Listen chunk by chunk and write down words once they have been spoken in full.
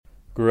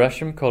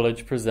Gresham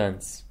College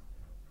presents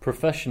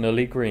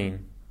Professionally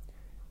Green: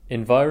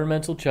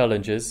 Environmental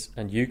Challenges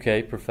and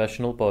UK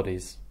Professional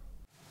Bodies.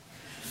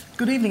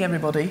 Good evening,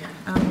 everybody,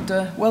 and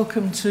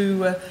welcome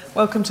to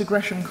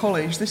Gresham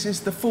College. This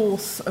is the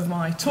fourth of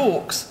my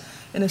talks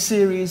in a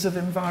series of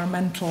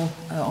environmental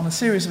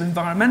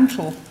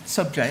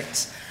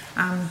subjects,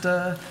 and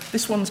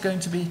this one's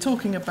going to be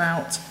talking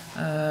about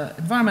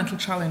environmental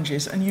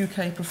challenges and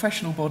UK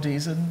professional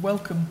bodies. And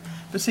welcome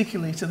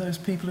particularly to those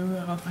people who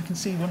are, I can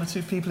see one or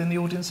two people in the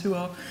audience who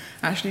are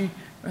actually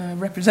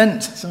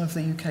represent some of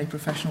the UK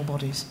professional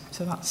bodies.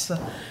 So that's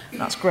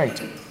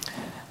great.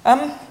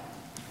 I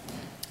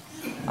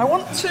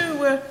want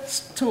to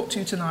talk to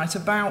you tonight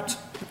about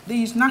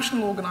these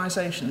national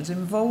organisations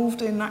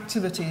involved in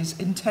activities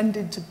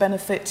intended to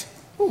benefit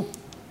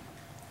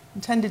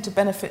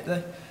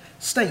the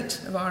state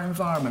of our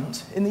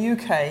environment in the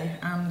UK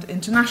and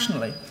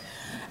internationally.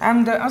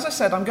 And as I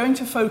said, I'm going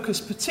to focus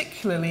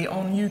particularly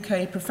on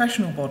UK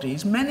professional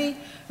bodies, many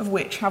of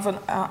which have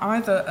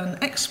either an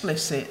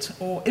explicit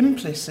or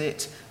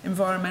implicit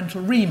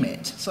environmental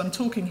remit. So I'm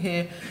talking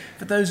here,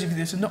 for those of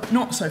you that are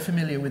not so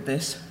familiar with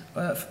this,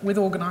 with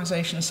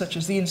organisations such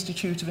as the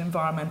Institute of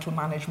Environmental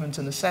Management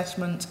and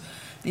Assessment,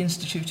 the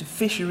Institute of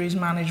Fisheries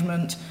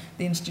Management,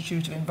 the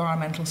Institute of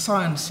Environmental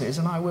Sciences,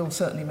 and I will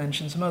certainly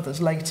mention some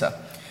others later.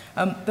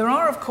 There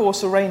are, of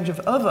course, a range of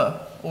other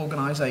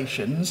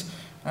organisations,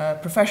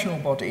 professional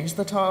bodies,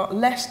 that are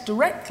less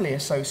directly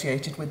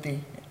associated with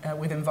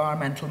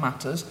environmental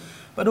matters,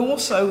 but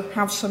also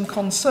have some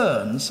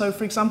concerns. So,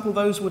 for example,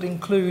 those would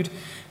include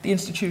the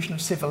Institution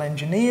of Civil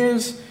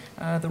Engineers,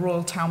 the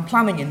Royal Town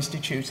Planning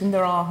Institute, and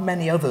there are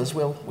many others.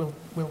 We'll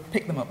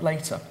pick them up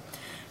later.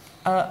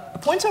 A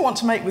point I want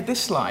to make with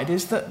this slide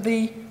is that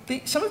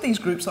some of these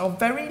groups are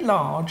very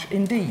large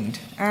indeed,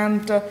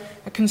 and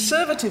a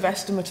conservative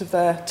estimate of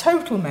their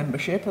total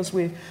membership, as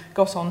we've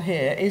got on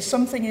here, is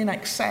something in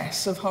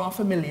excess of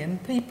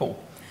 500,000 people.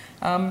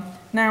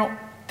 Now,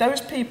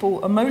 those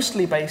people are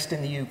mostly based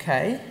in the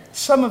UK.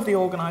 Some of the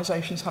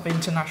organisations have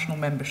international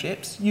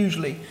memberships,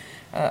 usually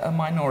a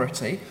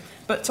minority.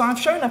 But I've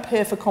shown up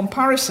here for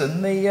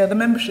comparison the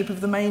membership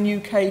of the main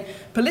UK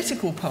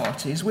political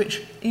parties,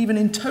 which even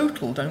in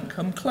total don't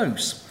come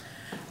close.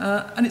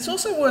 And it's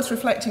also worth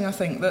reflecting, I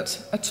think,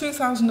 that a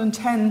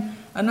 2010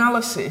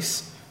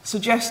 analysis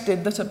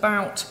suggested that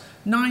about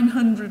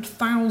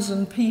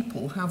 900,000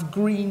 people have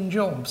green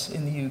jobs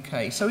in the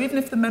UK. So even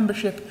if the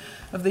membership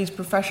of these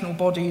professional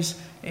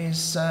bodies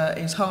is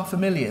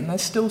 500,000,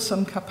 there's still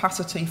some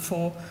capacity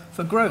for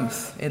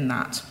growth in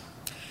that.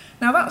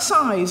 Now, that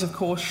size, of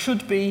course,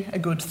 should be a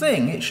good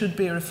thing. It should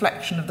be a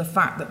reflection of the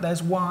fact that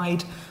there's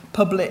wide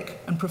public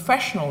and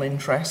professional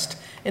interest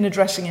in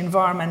addressing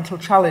environmental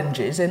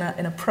challenges in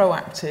a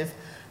proactive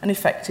and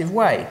effective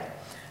way,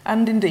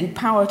 and indeed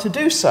power to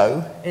do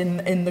so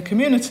in the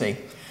community.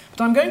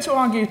 But I'm going to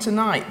argue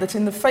tonight that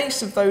in the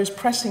face of those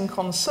pressing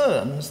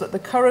concerns, that the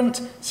current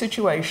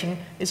situation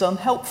is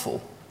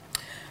unhelpful.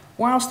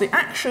 Whilst the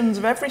actions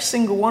of every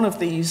single one of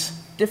these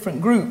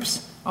different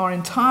groups are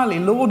entirely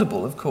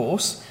laudable, of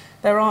course,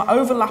 there are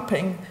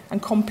overlapping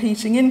and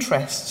competing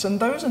interests, and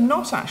those are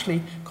not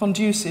actually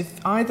conducive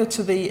either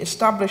to the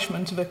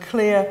establishment of a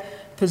clear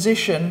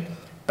position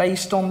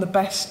based on the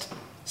best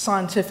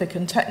scientific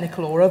and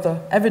technical or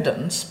other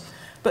evidence,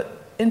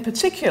 but in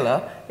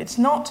particular, it's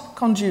not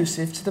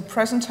conducive to the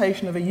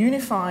presentation of a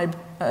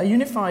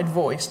unified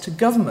voice to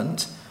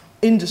government,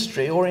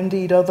 industry, or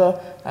indeed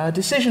other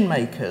decision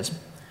makers.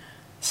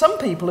 Some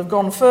people have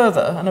gone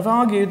further and have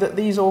argued that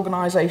these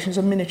organisations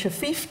are miniature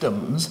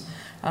fiefdoms,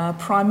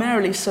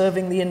 primarily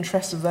serving the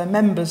interests of their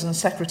members and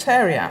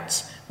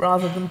secretariats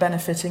rather than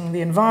benefiting the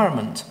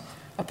environment,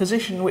 a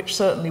position which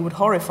certainly would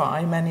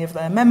horrify many of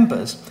their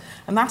members.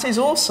 And that is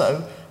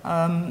also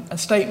a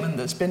statement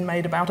that's been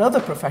made about other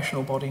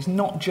professional bodies,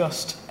 not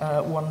just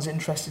ones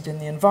interested in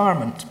the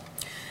environment.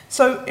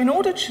 So in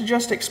order to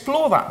just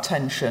explore that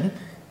tension,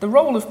 the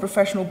role of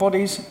professional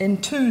bodies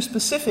in two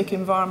specific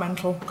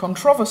environmental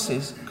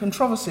controversies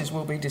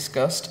will be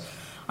discussed.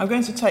 I'm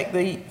going to take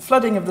the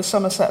flooding of the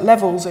Somerset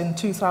levels in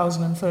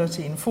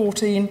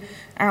 2013-14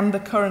 and the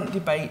current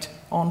debate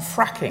on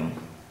fracking.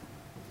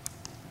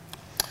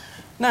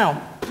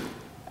 Now,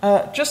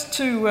 just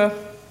to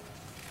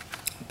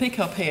pick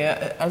up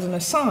here as an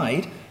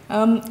aside,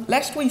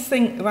 lest we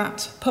think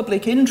that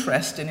public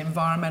interest in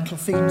environmental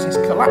themes is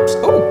collapsed.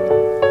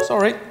 Oh,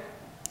 sorry,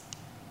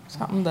 what's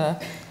happened there?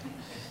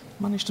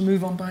 Managed to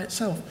move on by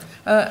itself.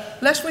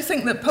 Lest we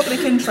think that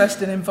public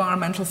interest in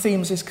environmental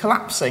themes is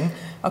collapsing,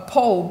 a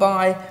poll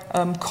by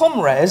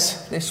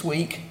ComRes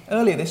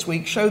earlier this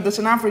week, showed that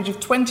an average of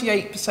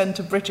 28%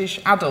 of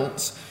British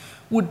adults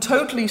would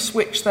totally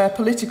switch their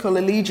political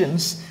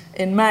allegiance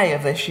in May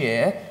of this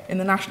year in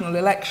the national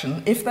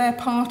election if their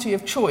party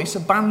of choice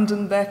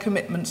abandoned their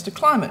commitments to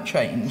climate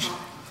change.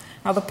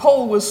 Now, the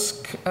poll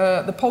was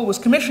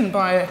commissioned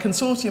by a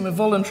consortium of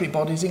voluntary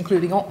bodies,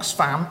 including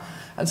Oxfam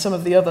and some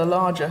of the other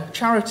larger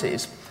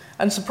charities.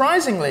 And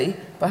surprisingly,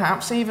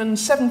 perhaps, even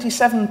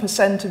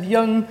 77% of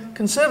young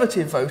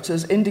Conservative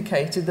voters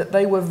indicated that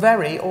they were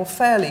very or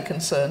fairly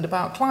concerned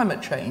about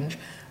climate change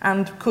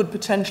and could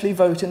potentially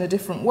vote in a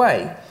different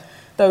way,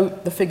 though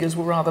the figures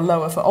were rather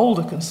lower for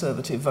older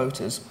Conservative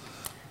voters.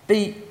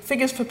 The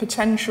figures for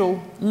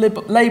potential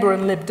Labour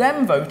and Lib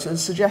Dem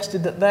voters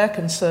suggested that their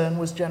concern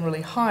was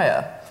generally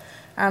higher.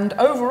 And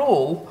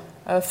overall,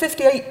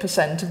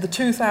 58% of the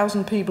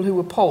 2,000 people who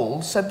were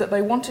polled said that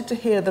they wanted to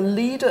hear the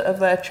leader of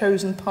their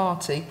chosen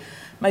party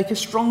make a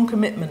strong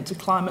commitment to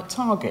climate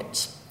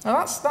targets.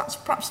 Now that's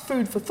perhaps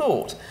food for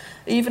thought,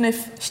 even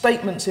if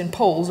statements in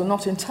polls are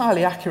not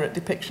entirely accurate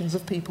depictions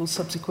of people's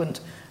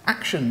subsequent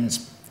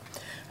actions.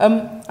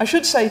 I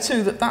should say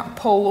too that that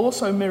poll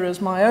also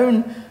mirrors my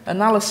own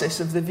analysis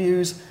of the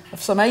views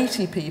of some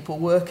 80 people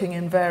working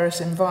in various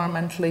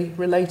environmentally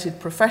related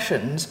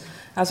professions,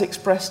 as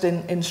expressed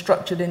in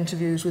structured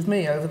interviews with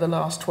me over the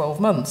last 12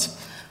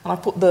 months. And I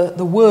put the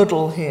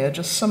Wordle here,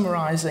 just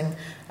summarising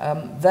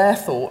their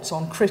thoughts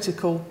on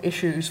critical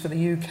issues for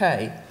the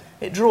UK.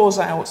 It draws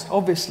out,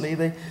 obviously,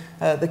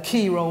 the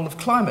key role of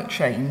climate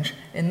change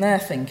in their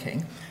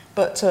thinking,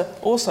 but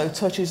also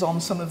touches on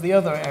some of the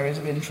other areas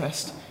of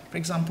interest. For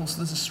example, so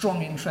there's a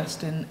strong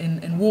interest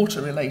in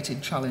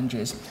water-related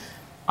challenges.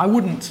 I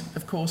wouldn't,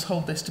 of course,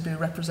 hold this to be a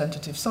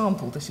representative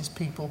sample. This is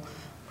people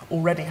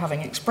already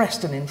having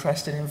expressed an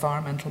interest in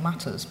environmental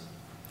matters.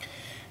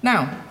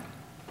 Now,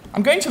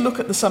 I'm going to look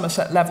at the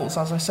Somerset levels,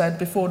 as I said,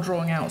 before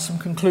drawing out some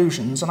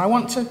conclusions, and I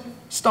want to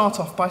start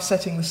off by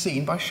setting the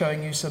scene by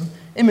showing you some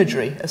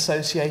imagery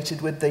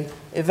associated with the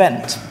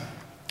event.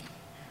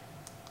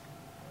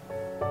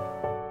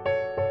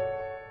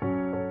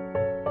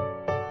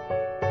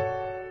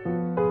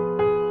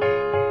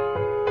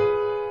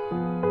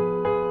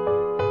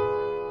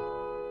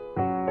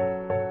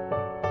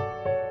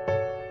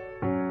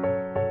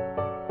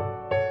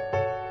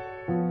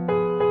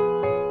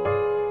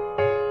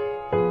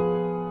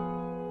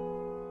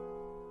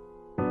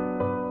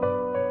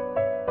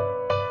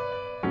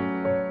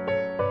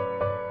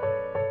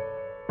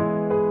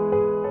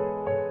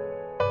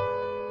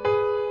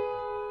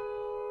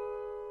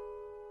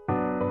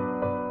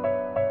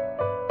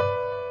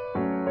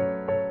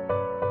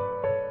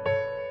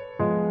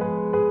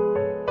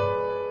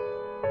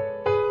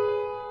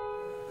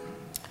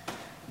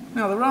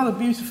 Now, the rather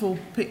beautiful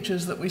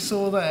pictures that we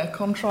saw there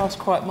contrast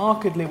quite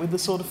markedly with the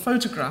sort of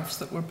photographs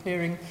that were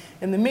appearing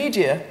in the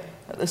media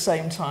at the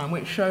same time,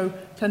 which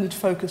tended to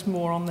focus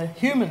more on the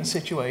human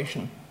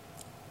situation.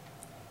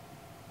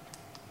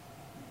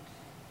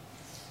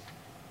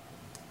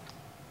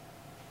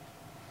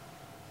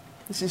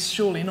 This is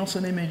surely not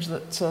an image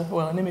that,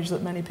 an image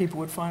that many people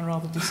would find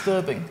rather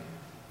disturbing.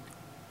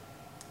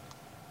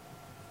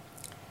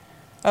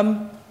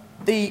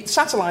 The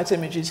satellite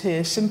images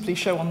here simply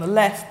show on the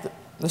left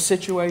the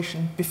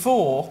situation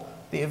before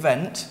the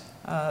event.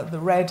 The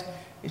red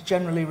is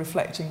generally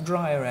reflecting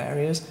drier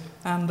areas,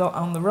 and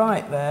on the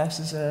right there, this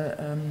is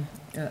a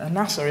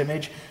NASA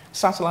image,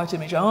 satellite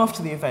image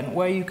after the event,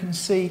 where you can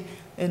see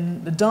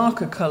in the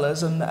darker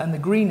colours and the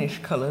greenish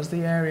colours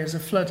the areas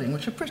of flooding,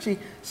 which are pretty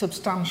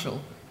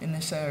substantial in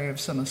this area of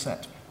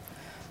Somerset.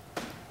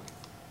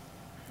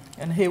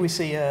 And here we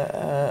see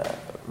a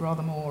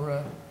rather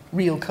more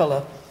real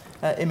colour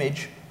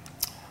image.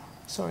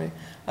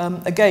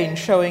 Again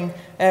showing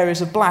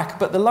areas of black,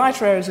 but the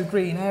lighter areas of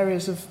green,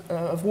 areas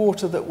of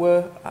water that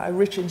were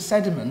rich in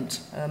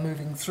sediment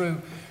moving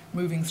through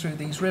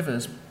these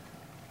rivers.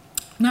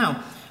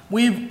 Now,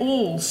 we've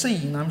all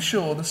seen, I'm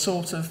sure, the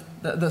sort of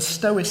the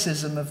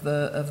stoicism of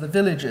the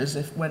villagers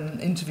when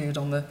interviewed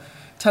on the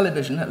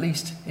television, at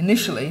least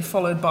initially,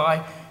 followed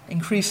by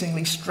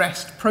increasingly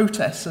stressed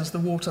protests as the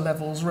water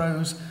levels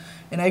rose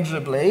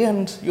inexorably.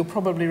 And you'll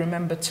probably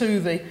remember too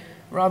the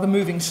rather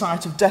moving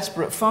sight of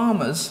desperate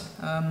farmers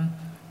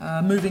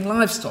moving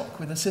livestock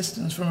with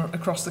assistance from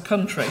across the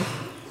country,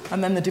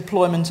 and then the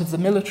deployment of the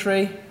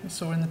military, we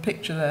saw in the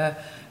picture there,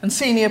 and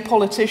senior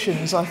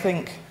politicians, I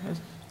think,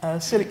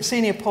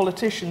 senior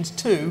politicians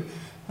too,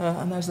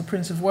 and there's the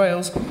Prince of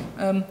Wales,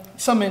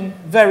 some in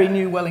very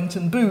new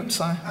Wellington boots,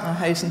 I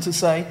hasten to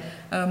say,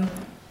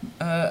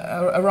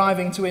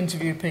 arriving to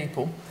interview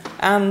people,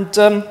 and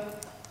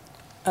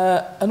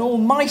an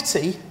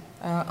almighty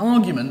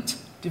argument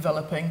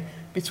developing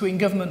between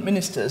government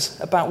ministers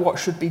about what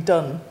should be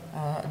done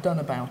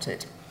about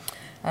it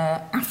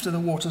after the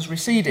waters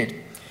receded.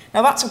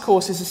 Now that, of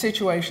course, is a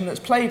situation that's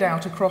played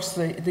out across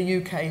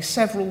the UK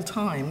several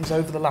times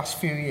over the last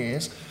few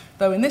years,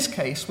 though in this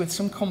case with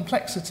some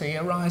complexity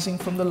arising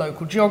from the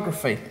local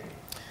geography.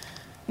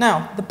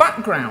 Now, the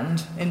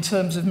background in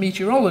terms of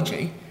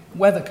meteorology,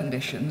 weather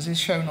conditions, is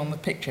shown on the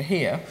picture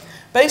here.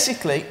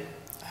 Basically,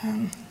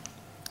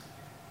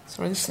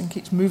 sorry, this thing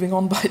keeps moving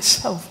on by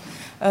itself.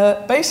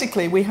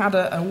 Basically, we had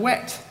a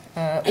wet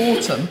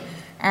autumn,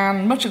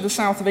 and much of the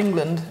south of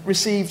England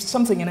received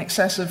something in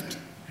excess of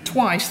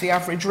twice the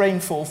average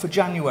rainfall for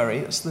January.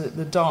 That's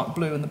the dark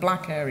blue and the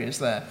black areas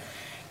there.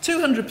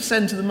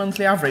 200% of the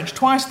monthly average,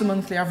 twice the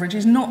monthly average,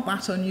 is not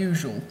that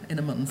unusual in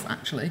a month,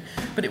 actually,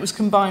 but it was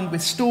combined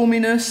with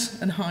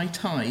storminess and high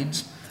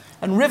tides,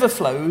 and river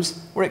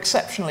flows were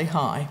exceptionally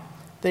high.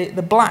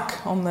 The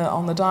black on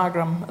the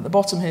diagram at the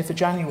bottom here for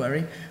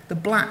January, the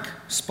black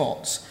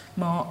spots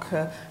mark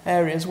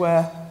areas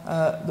where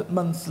the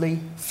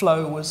monthly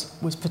flow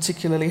was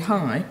particularly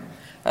high.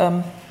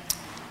 And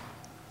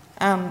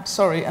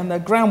the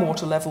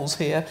groundwater levels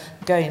here,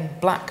 again,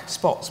 black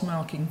spots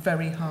marking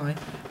very high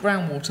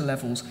groundwater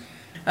levels.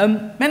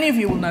 Many of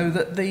you will know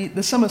that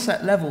the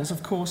Somerset levels,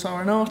 of course,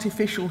 are an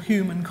artificial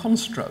human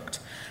construct.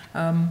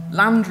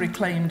 Land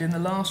reclaimed in the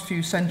last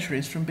few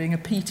centuries from being a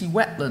peaty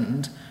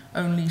wetland,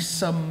 only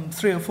some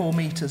 3 or 4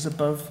 metres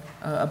above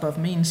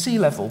mean sea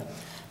level.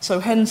 So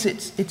hence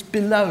it's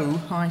below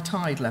high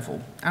tide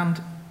level,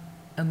 and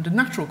under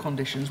natural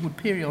conditions would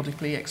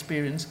periodically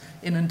experience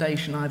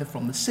inundation either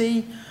from the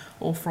sea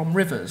or from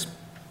rivers.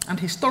 And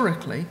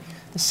historically,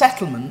 the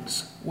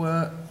settlements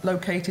were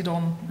located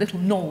on little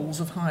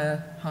knolls of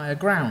higher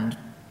ground.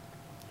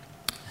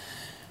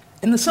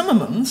 In the summer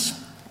months,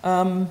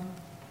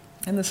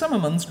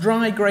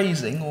 dry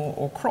grazing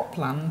or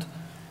cropland.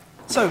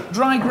 So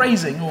dry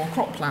grazing or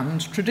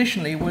cropland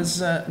traditionally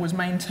was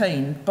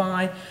maintained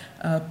by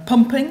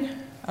pumping,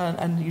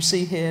 and you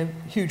see here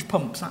huge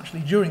pumps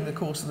actually during the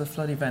course of the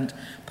flood event,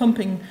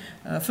 pumping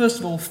first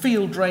of all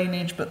field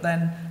drainage, but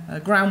then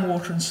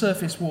groundwater and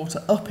surface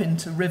water up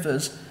into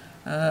rivers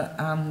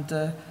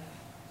and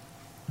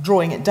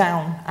drawing it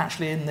down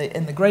actually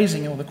in the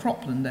grazing or the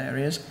cropland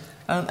areas,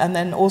 and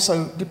then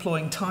also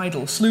deploying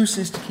tidal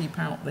sluices to keep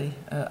out the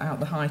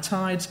high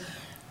tides,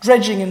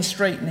 dredging and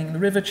straightening the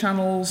river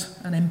channels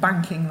and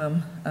embanking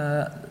them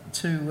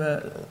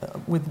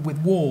with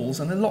walls,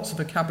 and there's lots of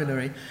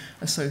vocabulary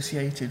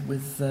associated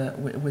with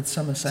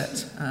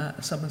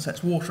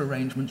Somerset's water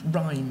arrangements,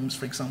 rhymes,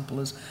 for example,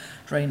 as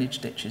drainage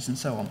ditches and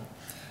so on.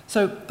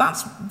 So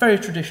that's very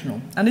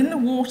traditional. And in the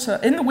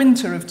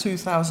winter of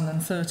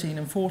 2013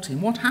 and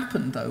 14, what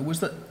happened though was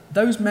that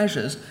those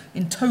measures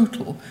in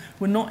total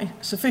were not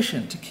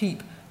sufficient to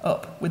keep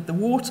up with the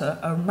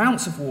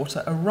amounts of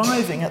water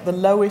arriving at the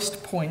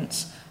lowest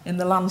points in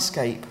the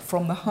landscape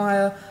from the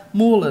higher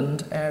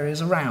moorland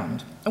areas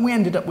around. And we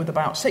ended up with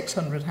about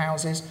 600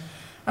 houses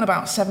and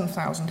about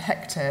 7,000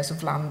 hectares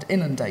of land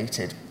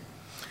inundated.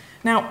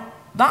 Now,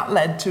 that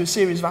led to a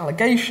series of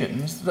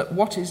allegations that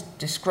what is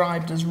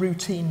described as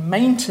routine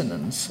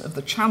maintenance of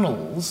the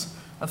channels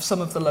of some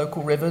of the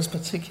local rivers,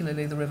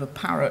 particularly the River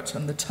Parrett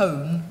and the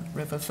Tone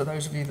River, for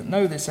those of you that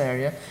know this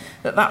area,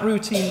 that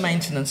routine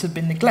maintenance had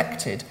been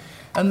neglected,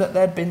 and that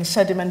there'd been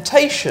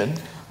sedimentation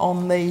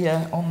on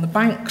the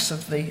banks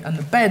and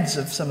the beds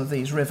of some of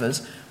these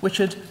rivers, which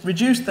had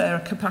reduced their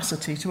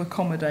capacity to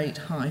accommodate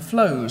high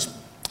flows.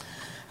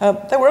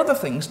 There were other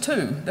things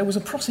too. There was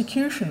a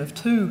prosecution of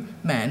 2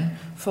 men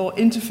for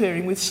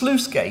interfering with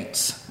sluice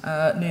gates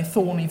near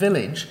Thorney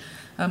village,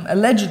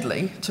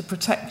 allegedly to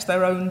protect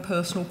their own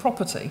personal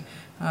property.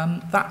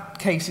 That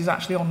case is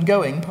actually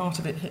ongoing. Part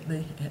of it hit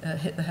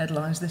the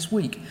headlines this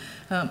week.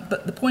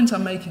 But the point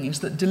I'm making is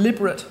that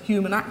deliberate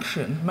human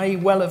action may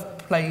well have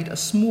played a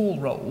small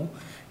role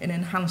in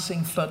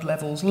enhancing flood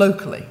levels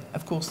locally.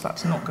 Of course,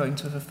 that's not going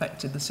to have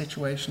affected the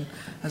situation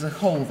as a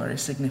whole very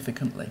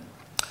significantly.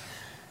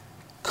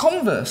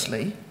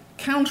 Conversely,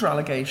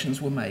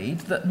 counter-allegations were made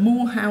that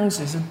more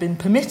houses had been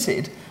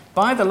permitted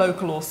by the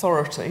local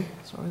authority.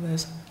 Sorry,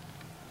 there's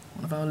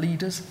one of our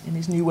leaders in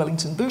his new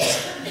Wellington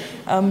boots.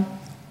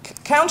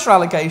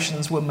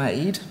 Counter-allegations were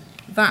made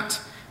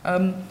that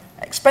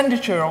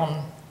expenditure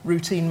on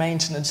routine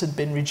maintenance had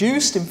been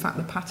reduced. In fact,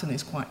 the pattern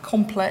is quite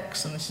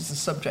complex, and this is the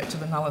subject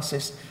of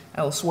analysis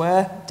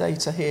elsewhere.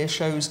 Data here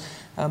shows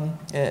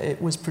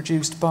it was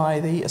produced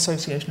by the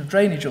Association of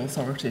Drainage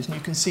Authorities, and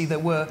you can see there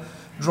were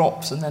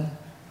drops and then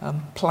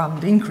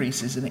planned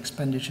increases in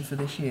expenditure for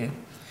this year.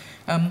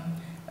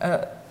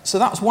 So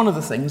that's one of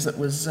the things that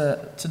was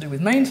to do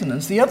with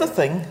maintenance. The other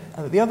thing,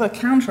 the other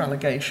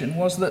counter-allegation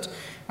was that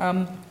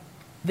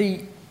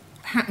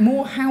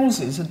more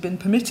houses had been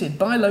permitted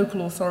by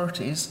local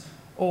authorities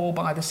or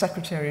by the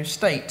Secretary of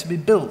State to be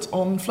built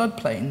on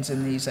floodplains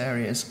in these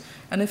areas.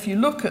 And if you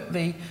look at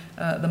the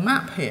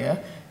map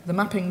here, the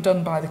mapping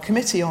done by the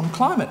Committee on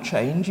Climate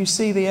Change, you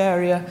see the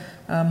area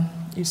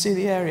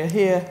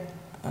here,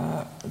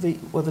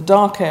 the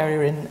dark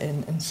area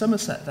in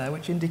Somerset there,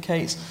 which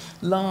indicates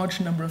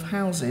large number of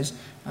houses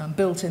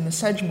built in the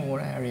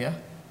Sedgemoor area,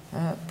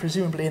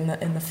 presumably in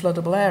the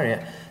floodable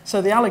area.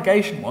 So the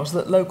allegation was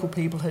that local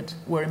people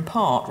were in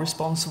part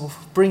responsible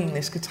for bringing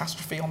this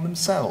catastrophe on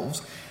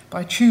themselves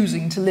by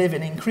choosing to live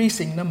in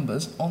increasing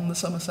numbers on the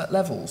Somerset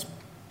levels.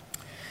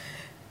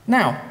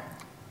 Now,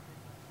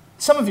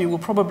 some of you will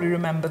probably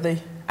remember the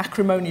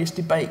acrimonious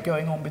debate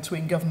going on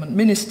between government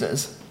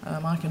ministers.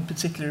 I can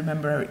particularly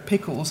remember Eric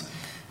Pickles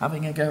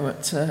having a go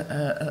at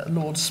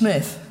Lord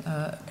Smith,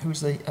 who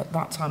was at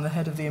that time the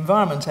head of the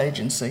Environment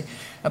Agency,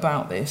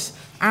 about this,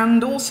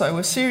 and also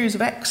a series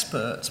of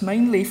experts,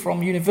 mainly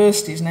from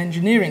universities and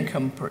engineering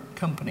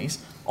companies,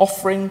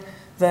 offering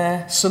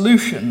their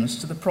solutions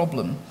to the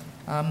problem.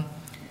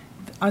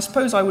 I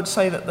suppose I would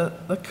say that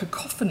the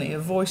cacophony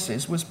of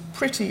voices was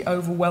pretty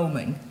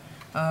overwhelming,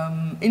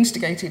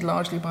 instigated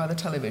largely by the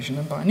television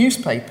and by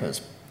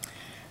newspapers.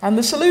 And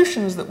the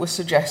solutions that were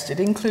suggested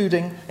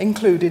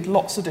included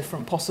lots of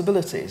different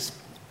possibilities.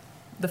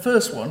 The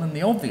first one, and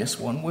the obvious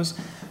one, was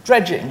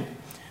dredging,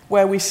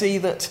 where we see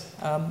that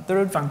there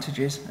are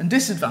advantages and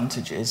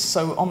disadvantages.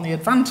 So on the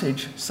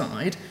advantage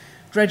side,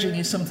 dredging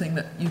is something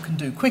that you can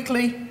do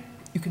quickly,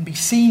 you can be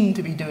seen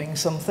to be doing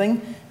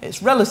something,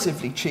 it's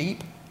relatively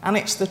cheap, and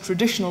it's the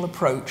traditional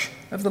approach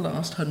of the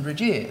last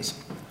 100 years.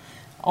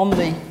 On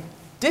the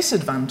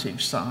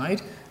disadvantage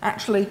side,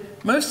 actually,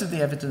 most of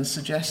the evidence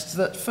suggests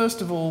that,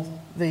 first of all,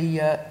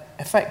 the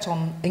effect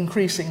on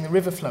increasing the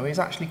river flow is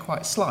actually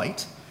quite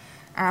slight,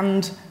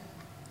 and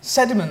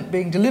sediment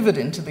being delivered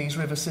into these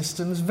river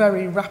systems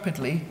very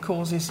rapidly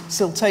causes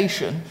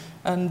siltation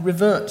and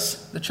reverts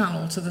the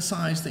channel to the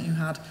size that you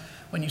had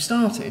when you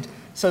started,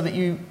 so that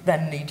you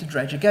then need to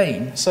dredge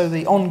again. So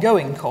the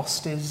ongoing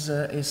cost is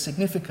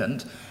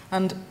significant,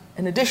 and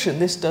in addition,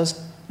 this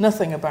does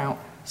nothing about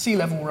sea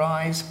level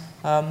rise,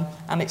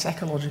 and it's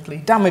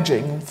ecologically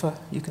damaging. And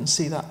you can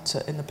see that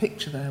in the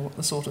picture there, what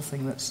the sort of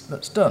thing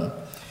that's done.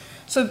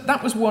 So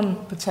that was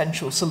one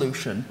potential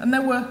solution, and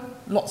there were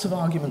lots of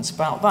arguments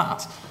about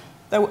that.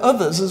 There were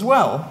others as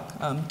well.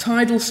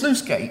 Tidal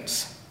sluice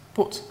gates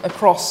put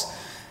across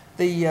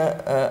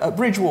at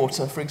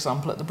Bridgewater, for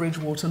example, at the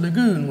Bridgewater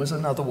Lagoon was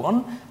another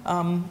one.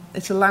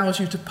 It allows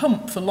you to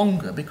pump for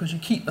longer because you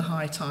keep the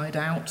high tide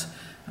out.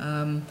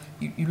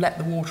 You let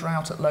the water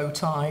out at low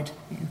tide,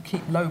 you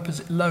keep low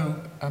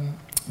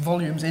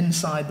volumes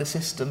inside the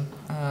system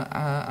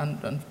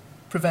and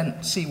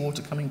prevent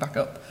seawater coming back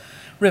up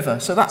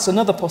river. So that's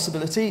another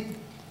possibility.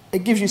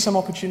 It gives you some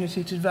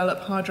opportunity to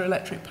develop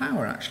hydroelectric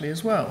power actually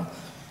as well,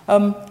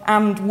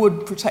 and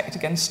would protect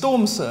against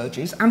storm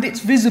surges, and it's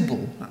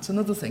visible. That's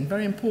another thing,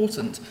 very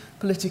important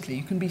politically.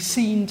 You can be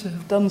seen to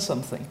have done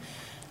something.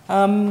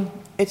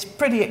 It's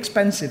pretty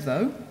expensive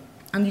though,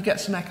 and you get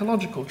some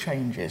ecological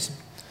changes.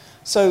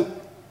 So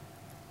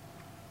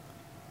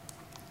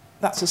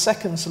that's a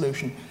second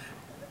solution.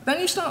 Then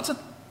you start to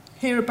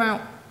hear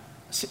about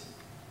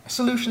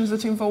solutions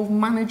that involve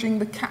managing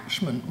the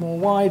catchment more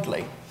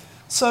widely.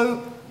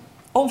 So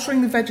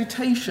altering the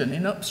vegetation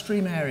in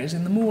upstream areas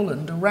in the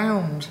moorland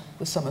around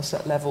the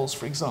Somerset levels,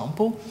 for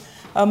example,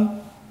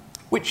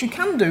 which you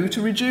can do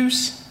to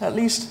reduce, at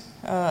least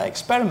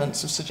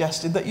experiments have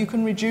suggested, that you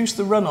can reduce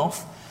the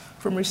runoff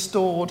from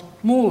restored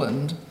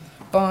moorland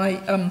by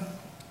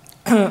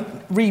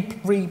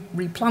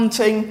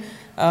replanting,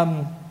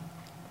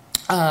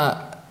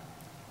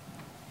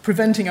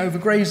 preventing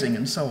overgrazing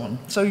and so on.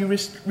 So you're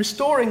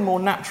restoring more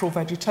natural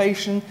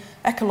vegetation,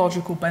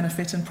 ecological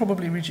benefit, and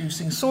probably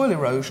reducing soil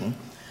erosion.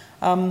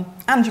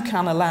 And you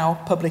can allow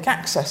public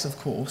access, of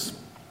course.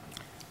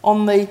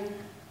 On the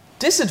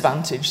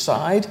disadvantage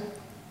side,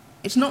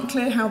 it's not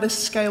clear how this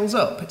scales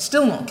up. It's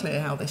still not clear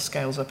how this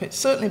scales up. It's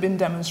certainly been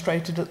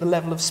demonstrated at the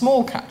level of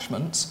small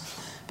catchments,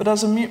 but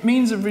as a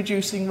means of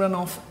reducing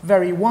runoff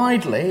very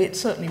widely, it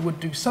certainly would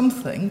do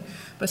something,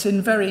 but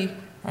in very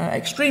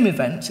extreme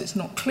events, it's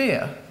not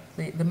clear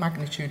the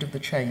magnitude of the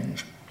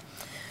change.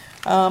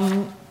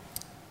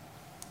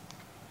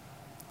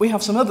 We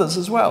have some others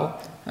as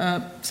well.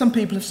 Some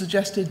people have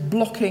suggested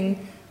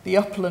blocking the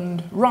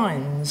upland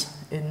rines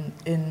in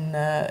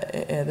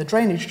the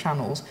drainage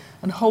channels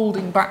and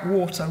holding back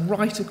water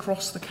right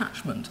across the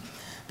catchment.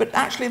 But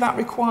actually that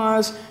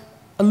requires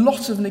a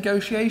lot of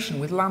negotiation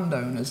with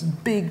landowners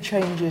and big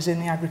changes in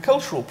the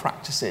agricultural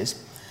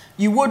practices.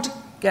 You would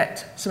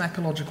get some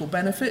ecological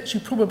benefits, you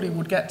probably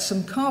would get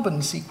some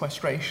carbon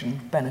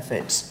sequestration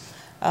benefits,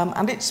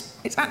 and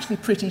it's actually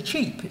pretty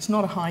cheap. It's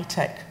not a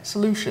high-tech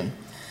solution,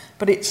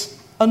 but it's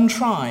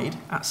untried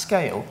at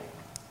scale.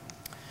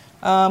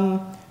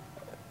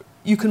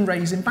 You can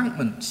raise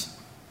embankments.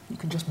 You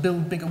can just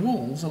build bigger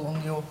walls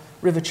along your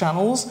river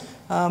channels.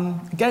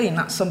 Again,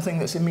 that's something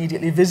that's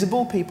immediately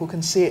visible. People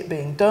can see it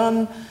being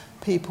done.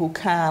 People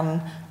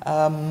can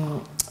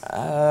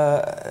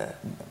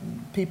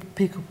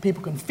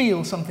people can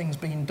feel something's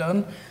been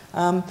done.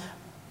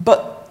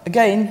 But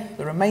again,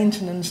 there are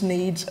maintenance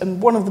needs,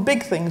 and one of the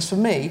big things for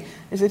me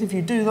is that if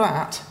you do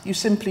that, you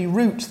simply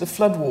route the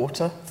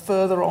floodwater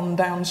further on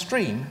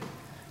downstream.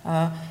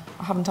 I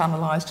haven't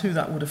analysed who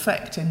that would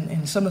affect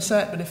in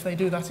Somerset, but if they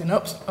do that in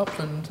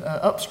upland,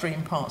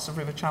 upstream parts of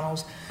river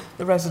channels,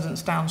 the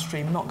residents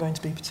downstream are not going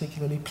to be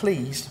particularly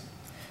pleased.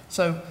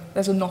 So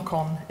there's a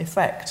knock-on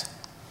effect.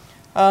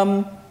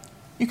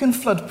 You can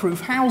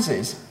flood-proof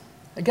houses.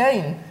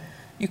 Again,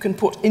 you can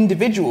put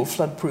individual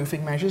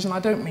flood-proofing measures, and I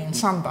don't mean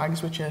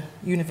sandbags, which are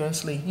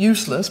universally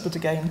useless, but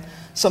again,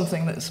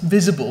 something that's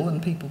visible,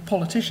 and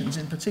politicians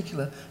in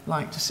particular,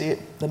 like to see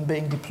them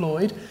being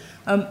deployed.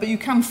 But you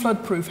can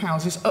flood-proof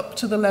houses up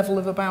to the level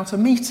of about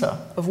 1 metre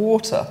of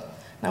water.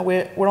 Now,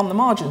 we're on the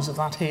margins of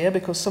that here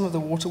because some of the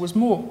water was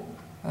more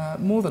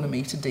than 1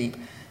 metre deep.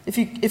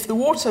 If the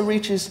water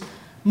reaches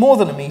more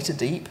than 1 metre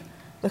deep,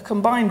 The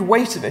combined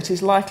weight of it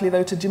is likely,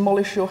 though, to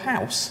demolish your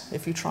house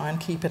if you try and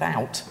keep it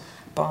out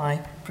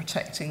by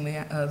protecting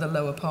the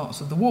lower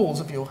parts of the walls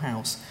of your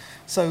house.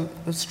 So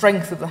the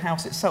strength of the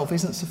house itself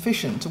isn't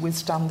sufficient to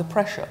withstand the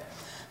pressure.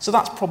 So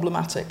that's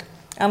problematic.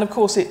 And of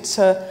course,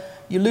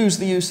 you lose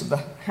the use of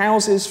the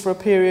houses for a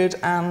period,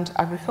 and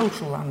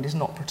agricultural land is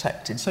not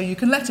protected. So you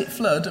can let it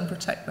flood and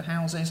protect the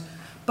houses,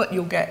 but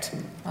you'll get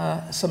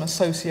some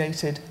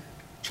associated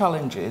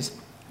challenges.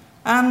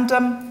 And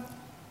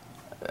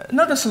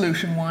another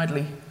solution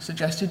widely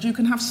suggested, you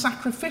can have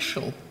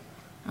sacrificial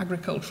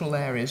agricultural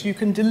areas. You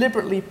can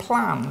deliberately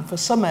plan for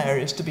some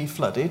areas to be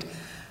flooded,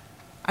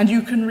 and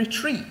you can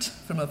retreat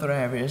from other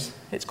areas.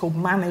 It's called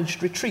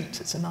managed retreat.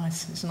 It's a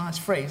nice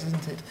phrase,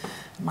 isn't it?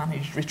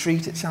 Managed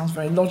retreat, it sounds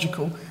very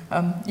logical.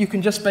 You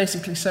can just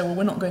basically say, well,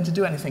 we're not going to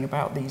do anything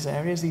about these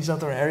areas, these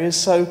other areas,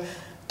 so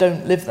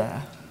don't live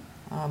there.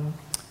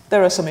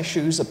 There are some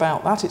issues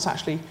about that. It's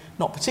actually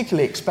not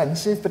particularly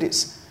expensive, but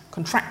it's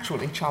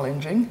contractually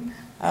challenging.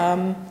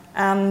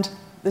 And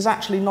there's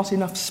actually not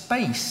enough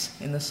space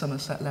in the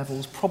Somerset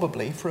Levels,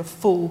 probably, for a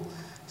full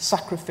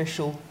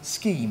sacrificial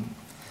scheme.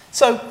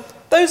 So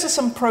those are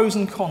some pros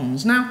and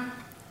cons. Now,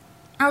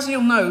 as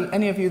you'll know,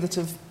 any of you that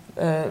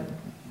have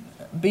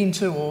been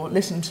to or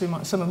listened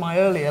to some of my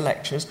earlier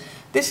lectures,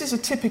 this is a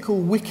typical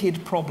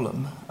wicked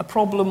problem, a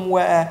problem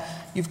where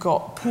you've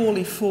got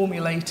poorly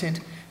formulated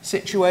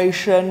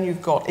situation,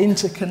 you've got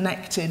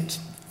interconnected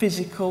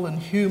physical and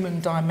human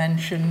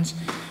dimensions,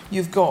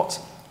 you've got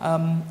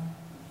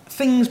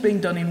things being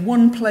done in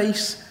one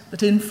place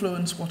that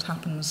influence what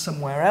happens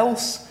somewhere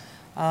else.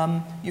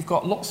 You've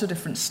got lots of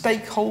different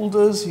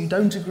stakeholders who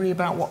don't agree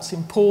about what's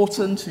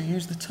important, who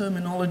use the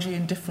terminology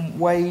in different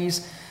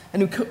ways,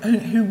 and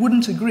who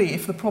wouldn't agree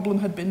if the problem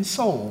had been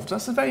solved.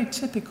 That's a very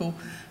typical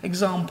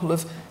example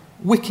of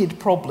wicked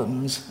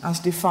problems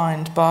as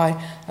defined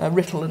by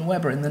Rittel and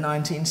Weber in the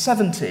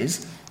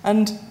 1970s.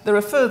 And there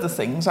are further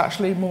things,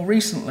 actually, more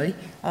recently,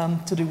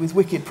 to do with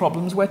wicked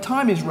problems where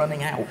time is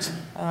running out.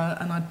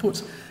 And I'd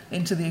put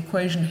into the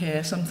equation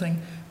here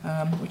something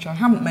which I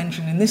haven't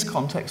mentioned in this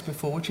context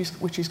before,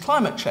 which is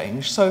climate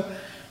change. So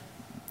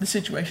the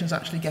situation's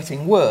actually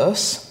getting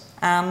worse,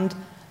 and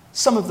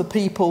some of the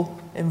people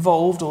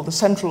involved, or the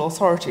central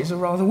authorities, are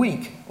rather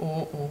weak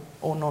or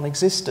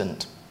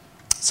non-existent.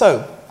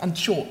 So, and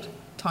short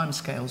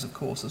timescales, of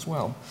course, as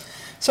well.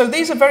 So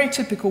these are very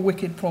typical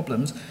wicked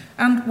problems,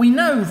 and we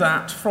know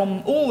that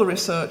from all the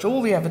research,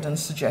 all the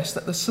evidence suggests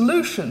that the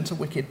solution to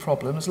wicked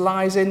problems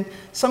lies in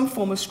some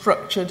form of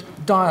structured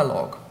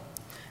dialogue.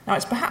 Now,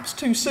 it's perhaps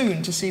too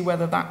soon to see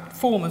whether that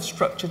form of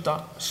structured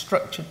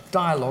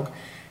dialogue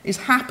is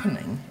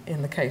happening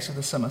in the case of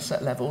the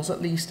Somerset Levels,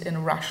 at least in a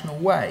rational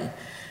way.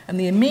 And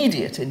the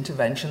immediate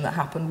intervention that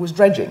happened was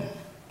dredging.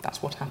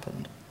 That's what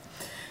happened.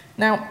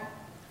 Now,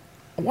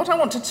 what I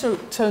want to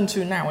turn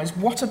to now is,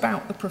 what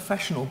about the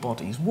professional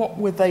bodies? What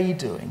were they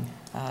doing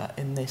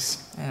in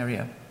this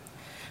area?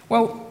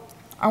 Well,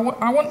 I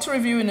want to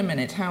review in a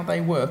minute how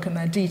they work and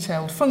their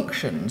detailed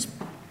functions,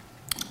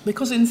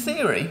 because in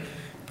theory,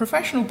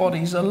 professional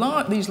bodies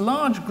are these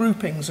large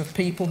groupings of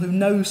people who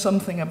know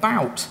something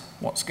about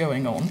what's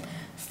going on,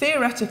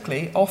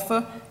 theoretically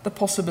offer the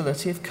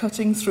possibility of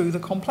cutting through the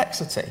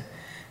complexity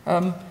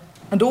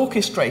and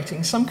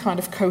orchestrating some kind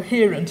of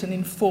coherent and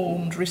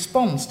informed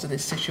response to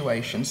this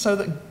situation so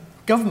that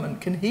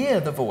government can hear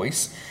the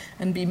voice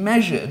and be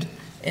measured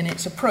in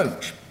its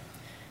approach.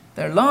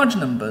 There are large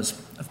numbers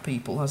of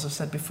people, as I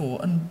said before,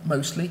 and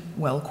mostly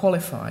well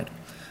qualified.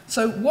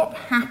 So what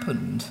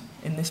happened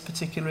in this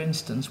particular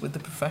instance with the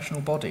professional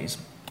bodies?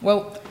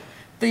 Well,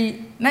 the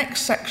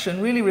next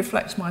section really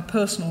reflects my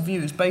personal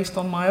views based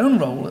on my own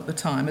role at the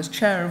time as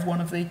chair of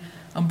one of the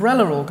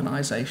umbrella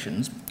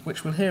organisations,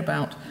 which we'll hear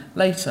about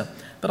later.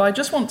 But I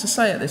just want to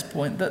say at this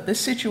point that this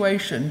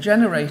situation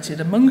generated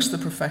amongst the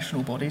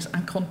professional bodies,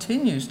 and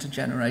continues to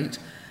generate,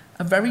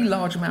 a very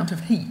large amount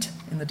of heat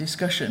in the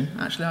discussion.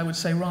 Actually, I would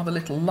say rather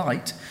little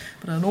light,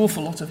 but an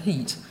awful lot of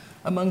heat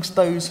amongst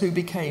those who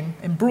became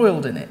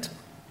embroiled in it.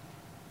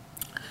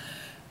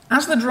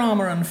 As the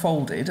drama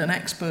unfolded and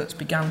experts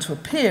began to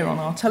appear on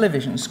our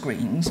television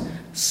screens,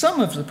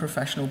 some of the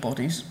professional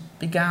bodies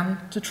began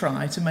to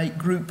try to make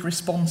group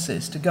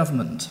responses to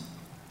government,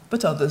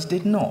 but others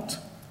did not.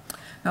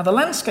 Now, the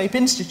Landscape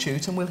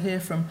Institute, and we'll hear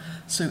from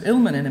Sue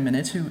Illman in a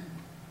minute, who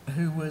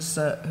was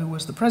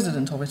the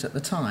president of it at the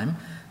time,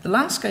 the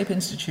Landscape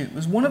Institute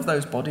was one of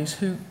those bodies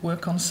who were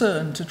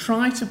concerned to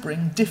try to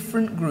bring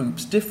different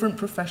groups, different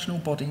professional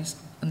bodies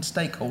and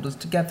stakeholders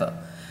together.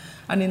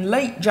 And in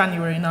late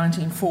January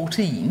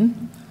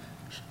 2014,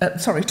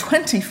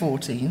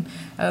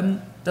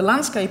 the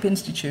Landscape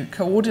Institute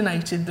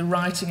coordinated the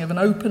writing of an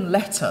open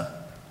letter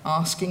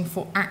asking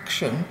for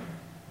action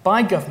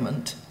by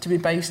government to be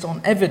based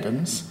on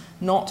evidence,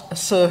 not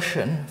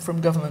assertion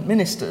from government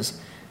ministers,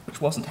 which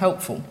wasn't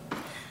helpful.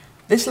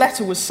 This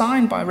letter was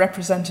signed by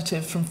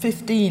representatives from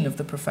 15 of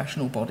the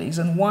professional bodies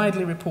and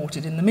widely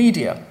reported in the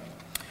media.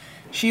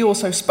 She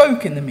also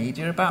spoke in the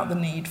media about the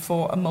need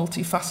for a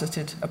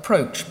multifaceted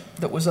approach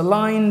that was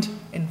aligned,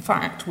 in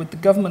fact, with the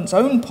government's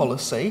own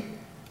policy,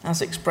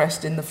 as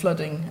expressed in the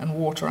Flooding and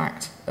Water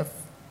Act of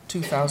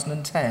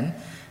 2010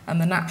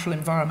 and the Natural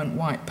Environment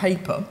White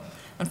Paper.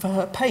 And for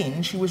her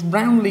pains, she was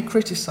roundly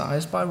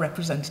criticised by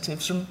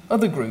representatives from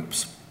other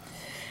groups.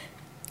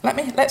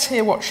 Let's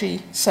hear what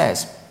she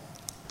says.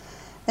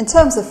 In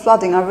terms of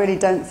flooding, I really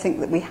don't think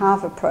that we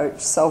have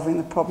approached solving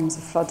the problems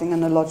of flooding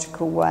in a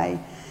logical way.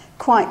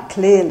 Quite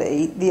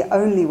clearly, the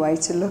only way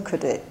to look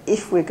at it,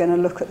 if we're going to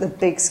look at the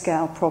big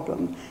scale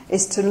problem,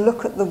 is to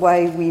look at the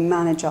way we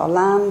manage our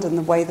land and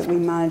the way that we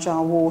manage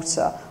our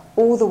water,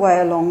 all the way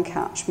along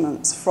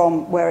catchments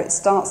from where it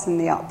starts in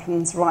the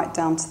uplands right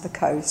down to the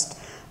coast,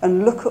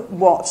 and look at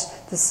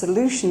what the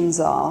solutions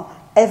are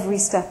every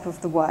step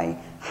of the way,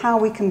 how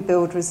we can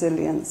build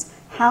resilience,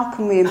 how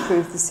can we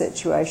improve the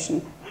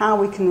situation,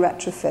 how we can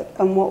retrofit,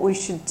 and what we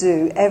should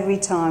do every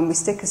time we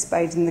stick a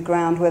spade in the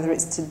ground, whether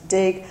it's to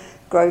dig,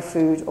 grow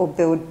food or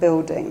build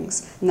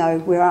buildings. No,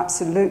 we're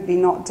absolutely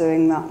not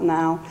doing that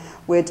now.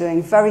 We're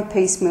doing very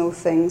piecemeal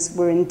things.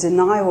 We're in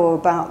denial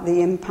about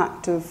the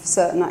impact of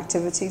certain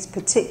activities,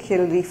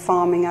 particularly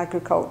farming,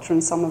 agriculture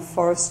and some of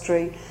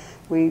forestry.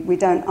 We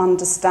don't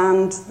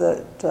understand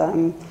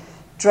that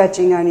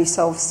dredging only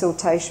solves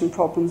siltation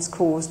problems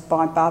caused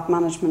by bad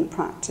management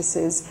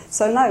practices.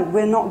 So no,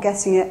 we're not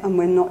getting it and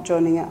we're not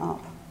joining it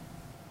up.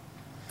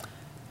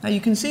 Now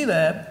you can see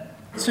there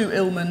Sue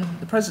Illman,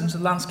 the president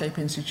of the Landscape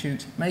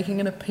Institute, making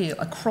an appeal,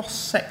 a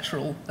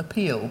cross-sectoral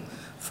appeal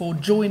for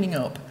joining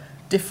up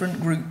different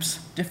groups,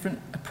 different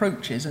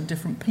approaches and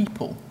different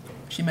people.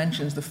 She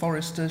mentions the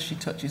foresters, she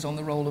touches on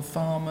the role of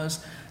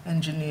farmers,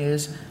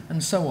 engineers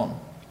and so on.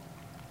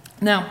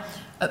 Now,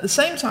 at the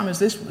same time as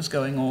this was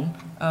going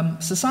on,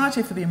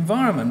 Society for the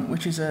Environment,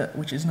 which is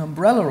an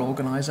umbrella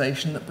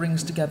organisation that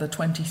brings together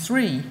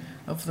 23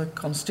 of the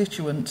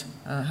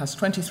has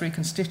 23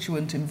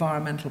 constituent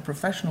environmental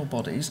professional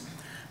bodies,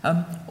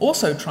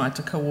 also tried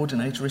to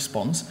coordinate a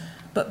response,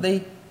 but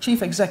the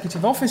chief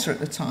executive officer at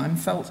the time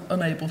felt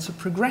unable to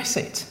progress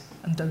it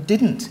and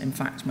didn't, in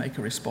fact, make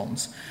a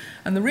response.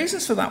 And the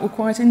reasons for that were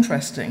quite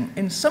interesting.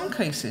 In some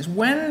cases,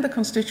 when the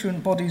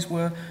constituent bodies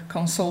were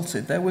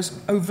consulted, there was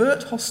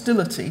overt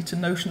hostility to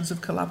notions of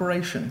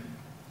collaboration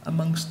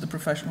amongst the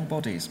professional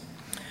bodies.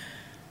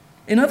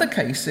 In other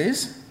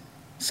cases,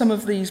 some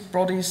of these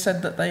bodies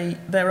said that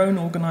their own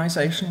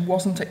organisation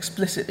wasn't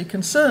explicitly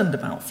concerned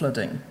about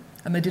flooding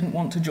and they didn't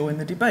want to join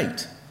the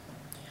debate.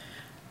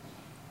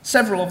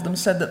 Several of them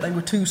said that they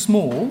were too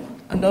small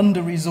and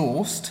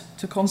under-resourced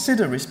to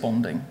consider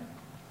responding.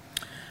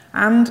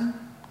 And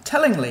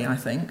tellingly, I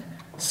think,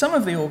 some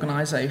of the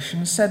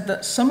organisations said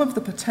that some of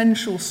the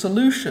potential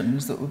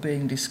solutions that were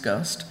being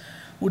discussed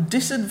would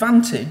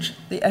disadvantage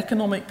the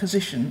economic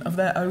position of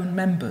their own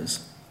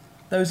members,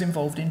 those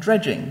involved in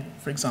dredging,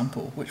 for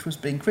example, which was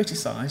being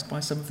criticised by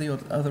some of the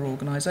other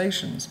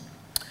organisations.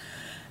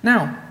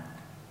 Now,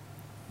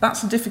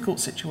 that's a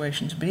difficult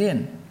situation to be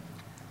in.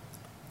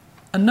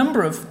 A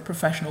number of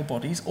professional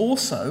bodies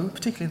also,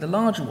 particularly the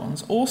larger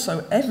ones,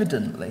 also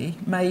evidently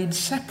made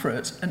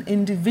separate and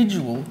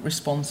individual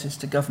responses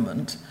to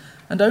government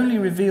and only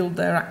revealed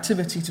their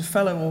activity to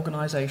fellow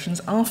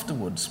organisations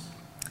afterwards.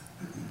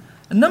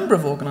 A number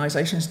of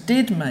organisations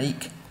did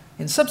make,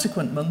 in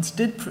subsequent months,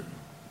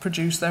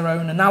 produce their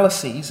own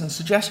analyses and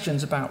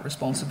suggestions about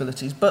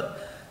responsibilities,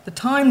 but the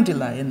time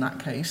delay in that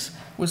case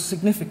was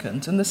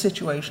significant and the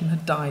situation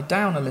had died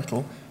down a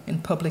little in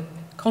public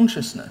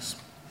consciousness.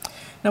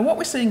 Now, what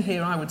we're seeing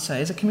here, I would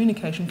say, is a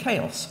communication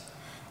chaos.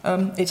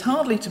 It's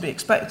hardly to be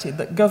expected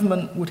that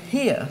government would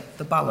hear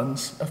the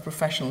balance of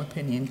professional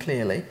opinion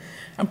clearly,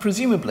 and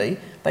presumably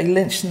they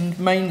listened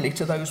mainly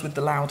to those with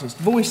the loudest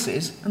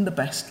voices and the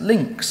best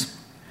links.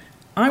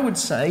 I would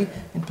say,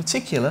 in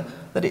particular,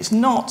 that it's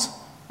not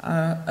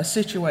a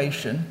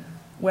situation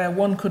where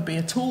one could be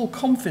at all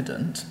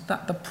confident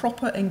that the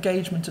proper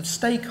engagement of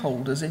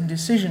stakeholders in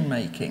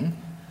decision-making,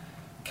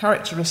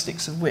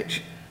 characteristics of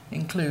which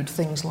include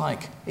things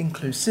like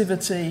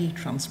inclusivity,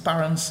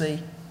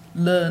 transparency,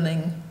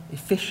 learning,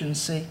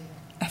 efficiency,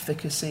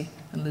 efficacy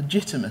and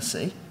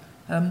legitimacy,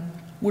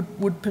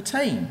 would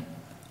pertain.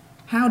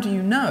 How do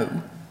you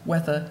know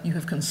whether you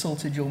have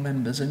consulted your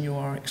members and you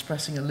are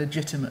expressing a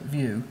legitimate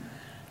view?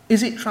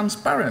 Is it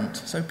transparent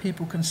so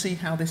people can see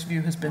how this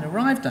view has been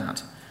arrived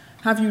at?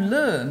 Have you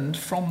learned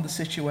from the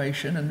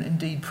situation and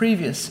indeed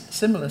previous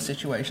similar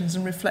situations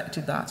and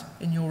reflected that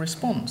in your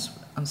response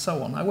and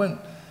so on? I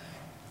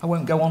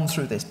won't go on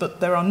through this,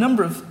 but there are a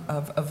number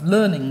of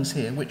learnings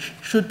here which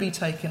should be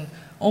taken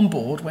on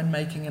board when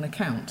making an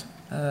account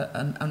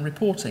and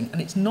reporting, and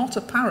it's not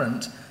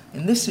apparent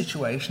in this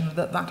situation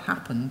that that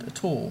happened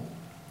at all.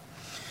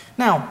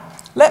 Now,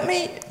 let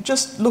me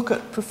just look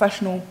at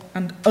professional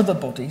and other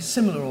bodies,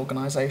 similar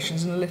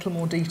organisations, in a little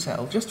more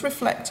detail, just to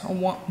reflect on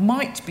what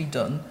might be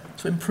done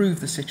to improve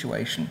the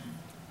situation.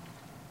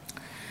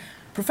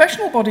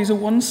 Professional bodies are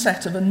one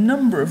set of a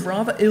number of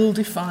rather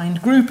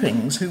ill-defined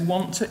groupings who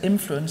want to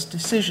influence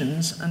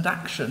decisions and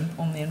action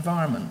on the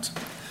environment.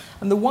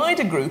 And the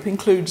wider group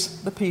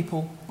includes the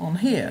people on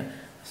here.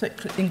 So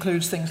it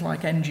includes things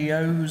like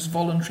NGOs,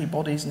 voluntary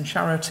bodies and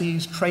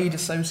charities, trade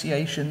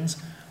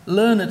associations,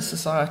 learned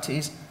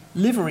societies,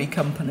 livery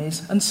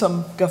companies, and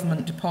some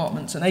government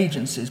departments and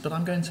agencies, but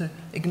I'm going to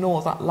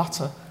ignore that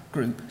latter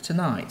group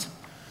tonight.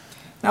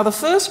 Now, the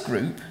first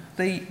group,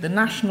 the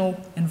national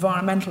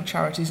environmental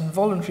charities and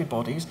voluntary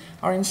bodies,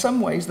 are in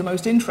some ways the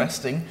most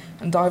interesting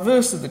and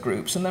diverse of the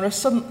groups, and there are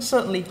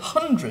certainly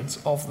hundreds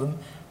of them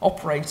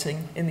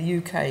operating in the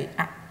UK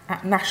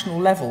at national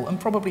level,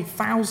 and probably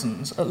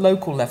thousands at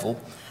local level.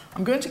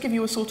 I'm going to give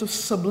you a sort of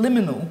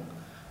subliminal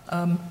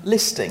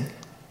listing.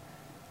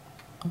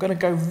 I'm going to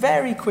go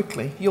very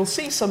quickly. You'll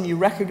see some you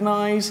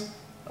recognise,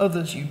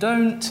 others you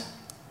don't.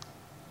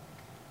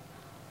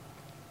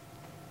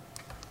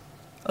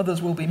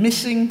 Others will be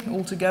missing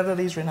altogether.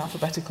 These are in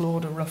alphabetical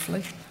order,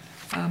 roughly.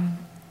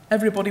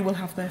 Everybody will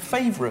have their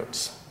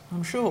favourites,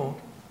 I'm sure.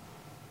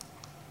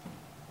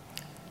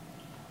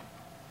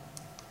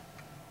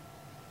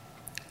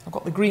 I've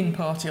got the Green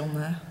Party on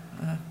there.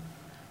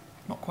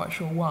 Not quite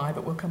sure why,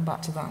 but we'll come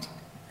back to that.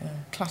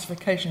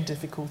 Classification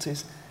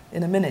difficulties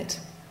in a minute.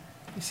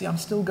 You see, I'm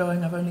still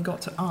going, I've only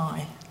got to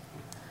I.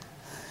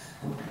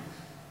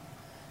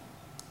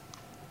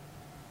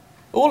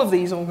 All of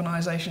these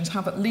organisations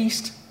have at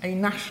least a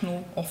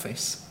national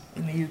office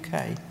in the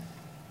UK.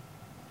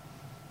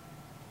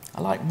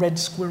 I like Red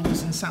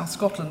Squirrels in South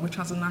Scotland, which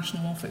has a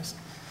national office.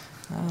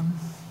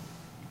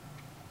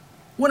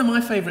 One of my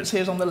favourites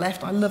here is on the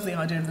left. I love the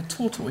idea of the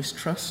Tortoise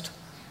Trust.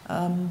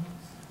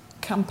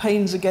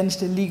 Campaigns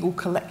against illegal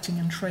collecting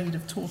and trade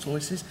of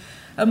tortoises.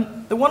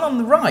 The one on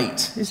the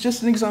right is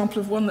just an example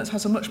of one that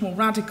has a much more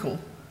radical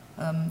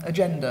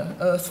agenda,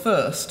 Earth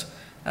First.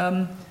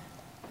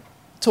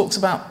 Talks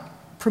about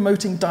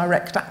promoting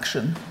direct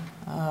action,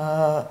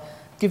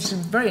 gives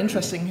some very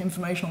interesting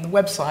information on the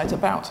website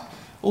about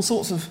all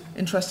sorts of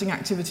interesting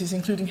activities,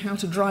 including how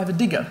to drive a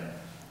digger,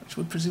 which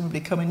would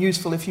presumably come in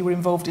useful if you were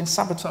involved in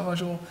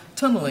sabotage or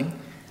tunnelling,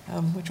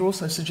 which are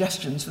also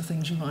suggestions for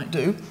things you might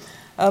do.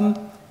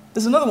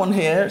 There's another one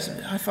here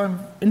I find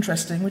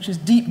interesting, which is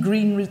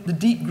the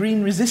Deep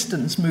Green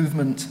Resistance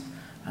Movement.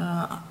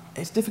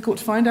 It's difficult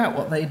to find out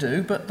what they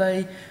do, but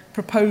they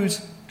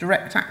propose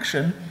direct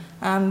action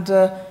and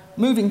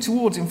moving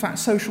towards, in fact,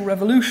 social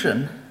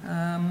revolution.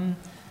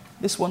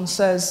 This one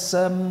says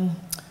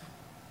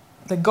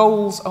the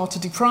goals are to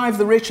deprive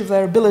the rich of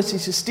their ability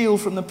to steal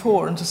from the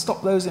poor and to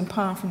stop those in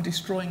power from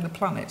destroying the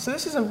planet. So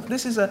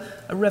this is a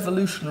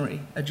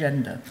revolutionary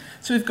agenda.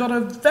 So we've got a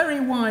very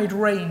wide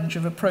range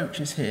of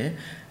approaches here,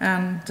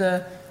 and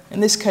in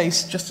this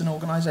case, just an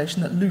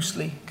organisation that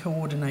loosely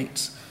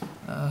coordinates,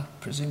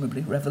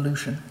 presumably,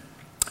 revolution.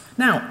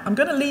 Now, I'm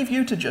going to leave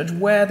you to judge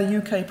where the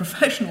UK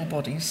professional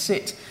bodies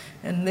sit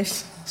in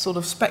this sort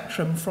of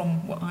spectrum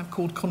from what I've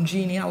called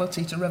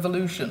congeniality to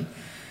revolution.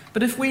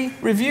 But if we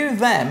review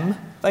them,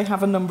 they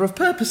have a number of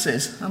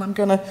purposes. And I'm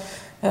going to,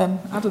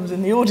 Adam's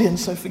in the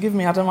audience, so forgive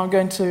me, Adam, I'm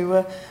going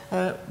to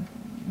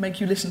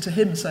make you listen to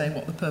him saying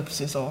what the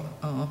purposes are.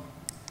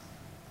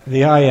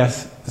 The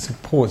IES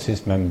supports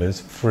its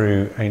members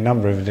through a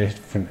number of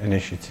different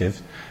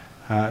initiatives.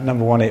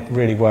 Number one, it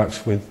really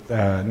works with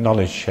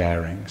knowledge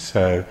sharing,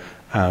 so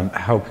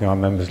helping our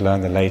members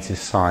learn the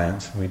latest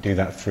science. We do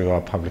that through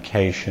our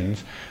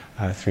publications,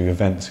 through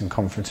events and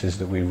conferences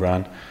that we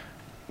run.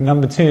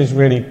 Number two is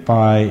really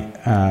by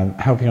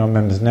helping our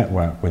members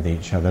network with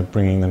each other,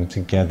 bringing them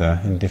together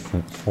in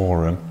different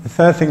forums. The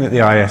third thing that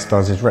the IES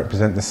does is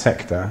represent the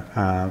sector,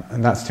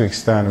 and that's to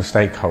external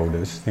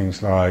stakeholders,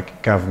 things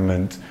like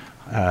government,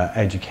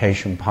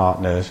 education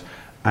partners,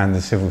 and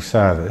the civil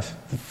service.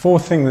 The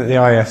fourth thing that the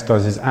IES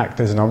does is act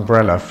as an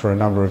umbrella for a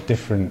number of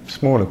different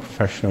smaller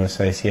professional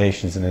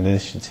associations and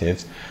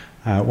initiatives.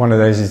 One of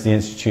those is the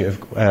Institute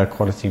of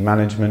Quality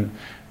Management.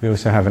 We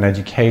also have an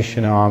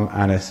education arm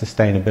and a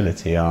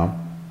sustainability arm.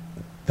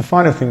 The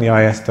final thing the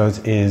IES does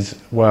is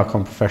work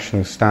on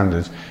professional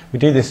standards. We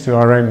do this through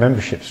our own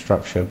membership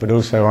structure, but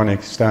also on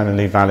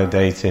externally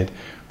validated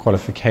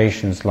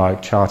qualifications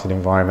like Chartered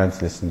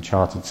Environmentalist and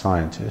Chartered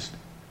Scientist.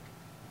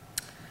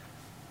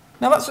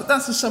 Now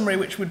that's a summary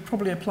which would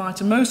probably apply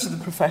to most of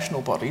the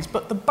professional bodies,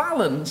 but the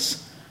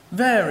balance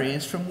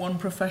varies from one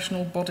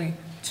professional body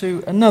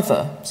to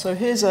another. So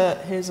here's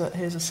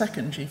a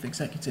second chief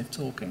executive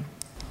talking.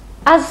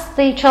 As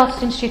the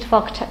Chartered Institute of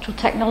Architectural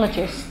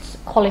Technologists,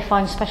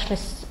 qualifying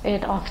specialists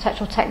in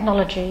architectural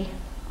technology,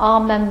 our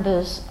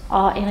members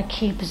are in a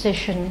key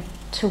position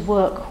to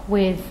work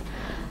with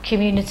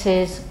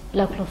communities,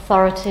 local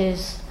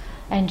authorities,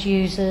 end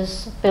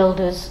users,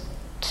 builders,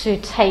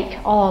 to take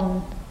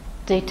on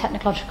the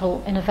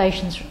technological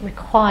innovations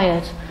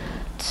required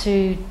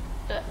to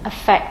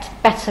affect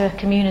better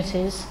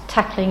communities,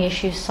 tackling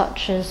issues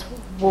such as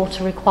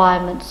water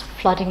requirements,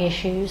 flooding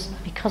issues,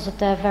 because of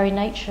their very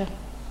nature,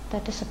 their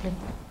discipline.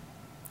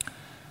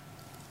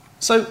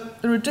 So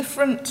there are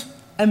different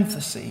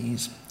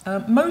emphases.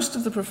 Most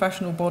of the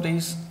professional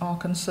bodies are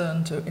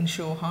concerned to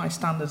ensure high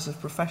standards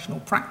of professional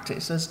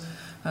practice, as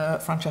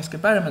Francesca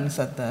Berriman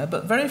said there,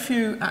 but very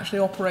few actually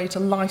operate a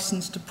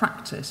license to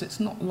practice. It's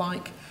not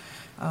like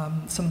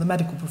some of the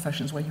medical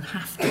professions where you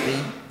have to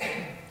be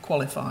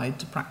qualified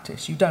to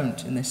practice. You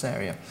don't in this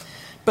area.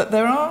 But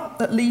there are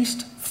at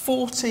least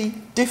 40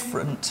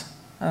 different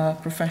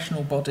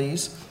professional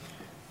bodies.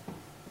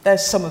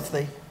 There's some of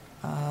the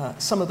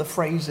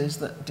phrases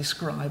that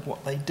describe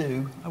what they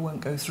do. I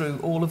won't go through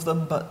all of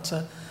them, but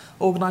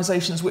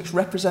organisations which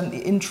represent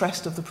the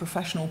interest of the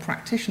professional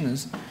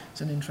practitioners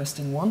is an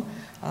interesting one,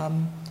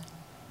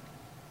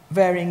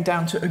 varying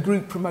down to a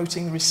group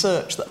promoting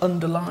research that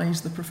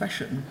underlies the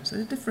profession.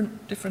 So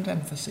different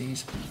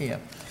emphases here.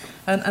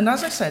 And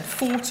as I said,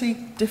 40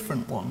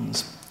 different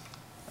ones.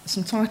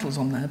 Some titles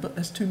on there, but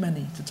there's too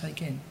many to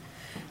take in.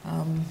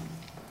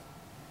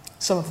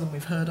 Some of them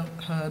we've heard,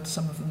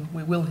 some of them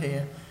we will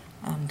hear,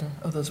 and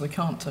others we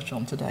can't touch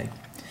on today.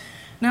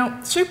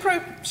 Now,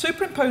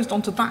 superimposed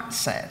onto that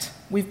set,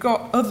 we've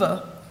got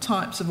other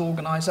types of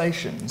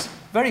organisations.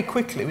 Very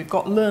quickly, we've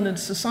got learned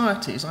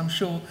societies. I'm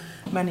sure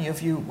many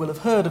of you will have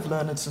heard of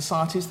learned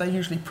societies. They're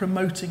usually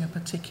promoting a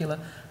particular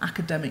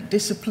academic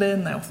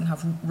discipline. They often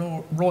have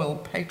royal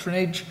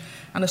patronage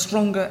and a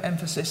stronger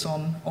emphasis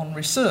on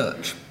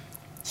research.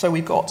 So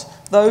we've got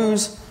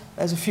those.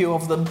 There's a few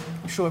of them.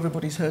 I'm sure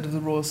everybody's heard of the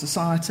Royal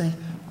Society,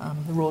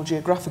 the Royal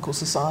Geographical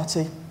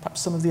Society,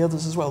 perhaps some of the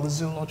others as well, the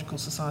Zoological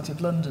Society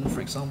of London, for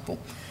example.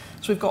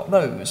 So we've got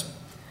those.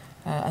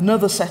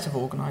 Another set of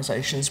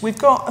organisations. We've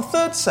got a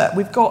third set.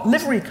 We've got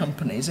livery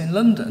companies in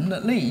London,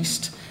 at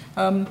least.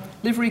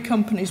 Livery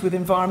companies with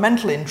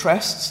environmental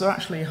interests. There are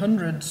actually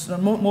hundreds,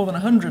 more than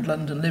 100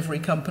 London livery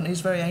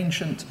companies, very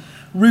ancient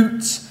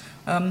roots,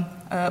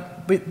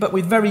 but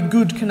with very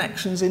good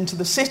connections into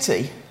the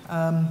city.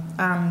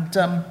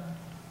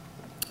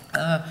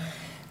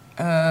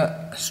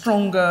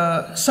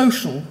 Stronger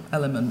social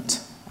element,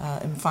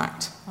 in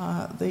fact.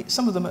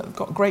 Some of them have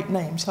got great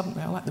names, haven't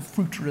they? I like the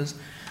fruiterers.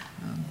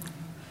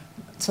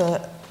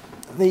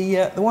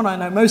 The one I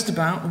know most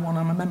about, the one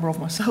I'm a member of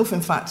myself,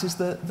 in fact, is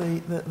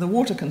the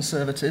Water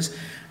Conservators,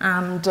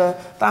 and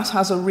that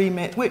has a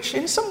remit which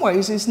in some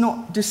ways is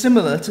not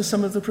dissimilar to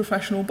some of the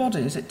professional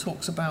bodies. It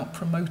talks about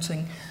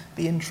promoting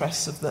the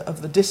interests of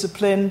the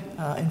discipline,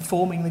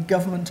 informing the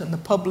government and the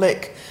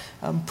public,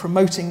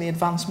 promoting the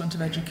advancement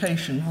of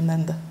education, and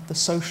then the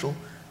social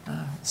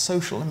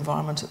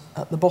environment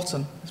at the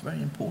bottom is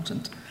very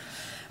important.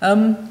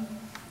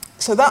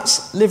 So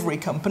that's livery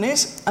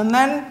companies, and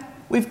then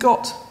we've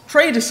got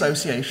trade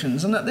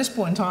associations, and at this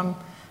point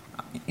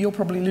you're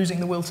probably losing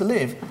the will to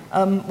live.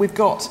 We've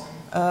got,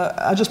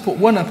 I just put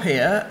one up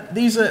here.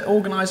 These are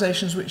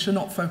organisations which are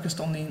not focused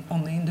on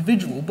the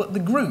individual, but the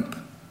group,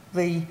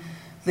 the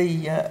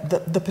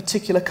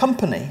particular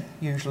company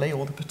usually,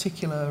 or the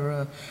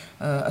particular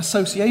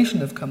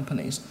association of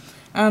companies.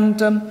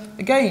 And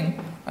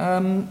again,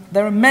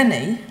 there are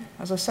many,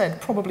 as I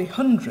said, probably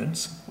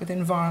hundreds with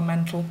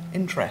environmental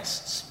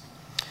interests.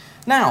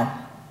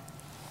 Now,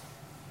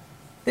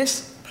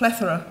 this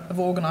plethora of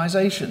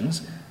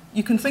organisations,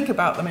 you can think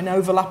about them in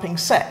overlapping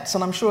sets,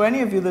 and I'm sure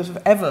any of you that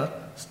have ever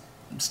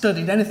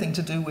studied anything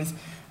to do with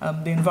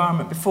the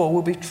environment before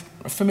will be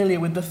familiar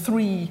with the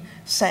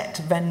 3-set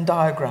Venn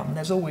diagram.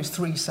 There's always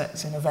 3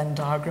 sets in a Venn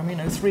diagram,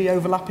 3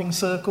 overlapping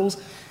circles.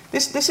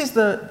 This is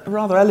the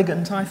rather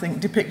elegant, I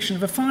think, depiction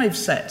of a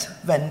 5-set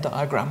Venn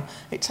diagram.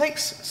 It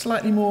takes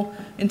slightly more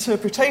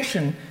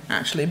interpretation,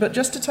 actually, but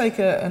just to take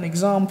an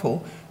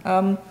example,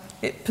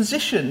 it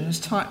positions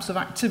types of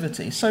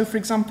activity. So, for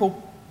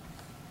example,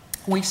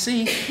 we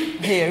see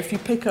here, if you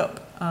pick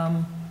up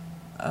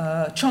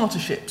charter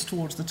ships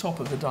towards the top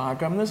of the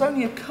diagram, there's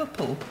only a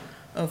couple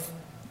of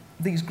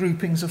these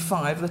groupings of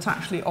 5 that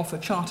actually offer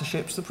charter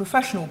ships. The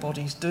professional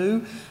bodies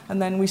do,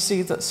 and then we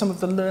see that some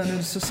of the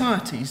learned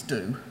societies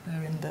do.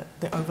 They're in the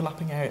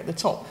overlapping area at the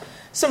top.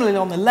 Similarly,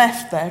 on the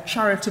left there,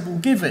 charitable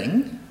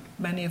giving.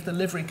 Many of the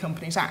livery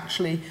companies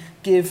actually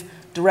give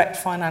direct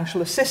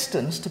financial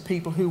assistance to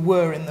people who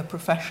were in the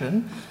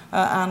profession,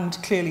 and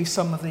clearly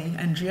some of the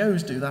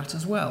NGOs do that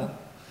as well.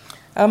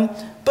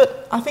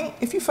 But I think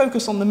if you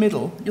focus on the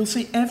middle, you'll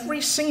see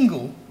every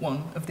single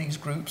one of these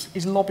groups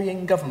is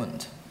lobbying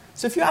government.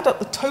 So if you add up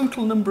the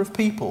total number of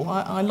people,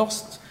 I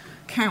lost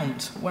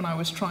count when I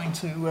was trying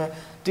to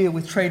deal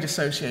with trade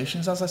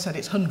associations. As I said,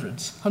 it's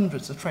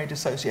hundreds of trade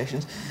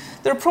associations.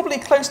 There are probably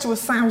close to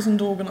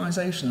 1,000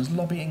 organisations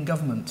lobbying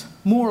government,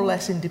 more or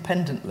less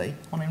independently,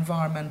 on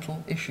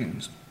environmental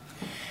issues.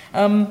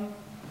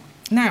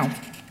 Now,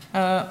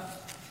 a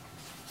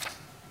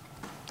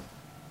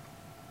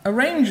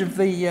range of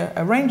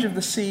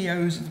the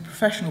CEOs of the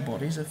professional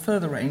bodies, a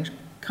further range,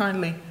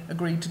 kindly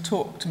agreed to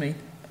talk to me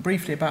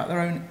briefly about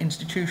their own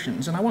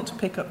institutions, and I want to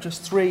pick up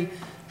just 3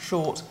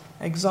 short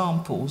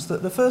examples.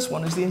 The first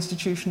one is the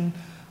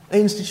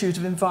Institute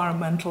of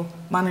Environmental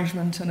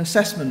Management and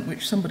Assessment,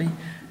 which somebody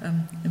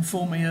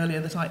informed me earlier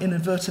that I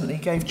inadvertently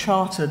gave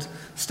chartered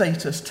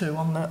status to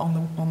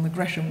on the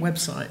Gresham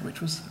website,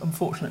 which was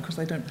unfortunate because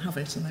they don't have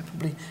it, and they're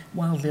probably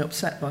wildly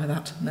upset by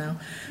that now.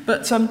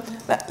 But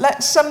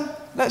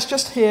let's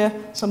just hear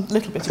some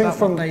little bit about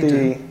what they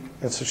do.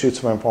 Institute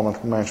of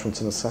Environmental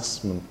Management and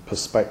Assessment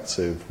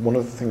perspective, one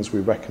of the things we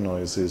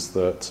recognise is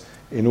that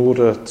in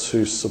order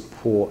to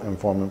support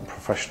environment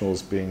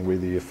professionals being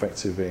really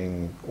effective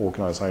in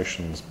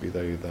organisations, be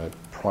they're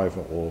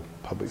private or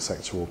public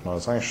sector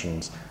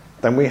organisations,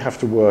 then we have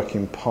to work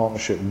in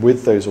partnership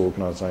with those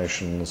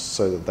organisations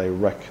so that they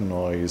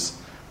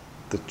recognise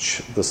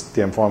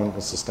the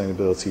environmental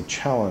sustainability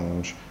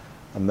challenge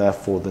and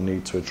therefore the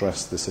need to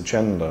address this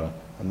agenda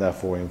and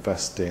therefore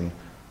invest in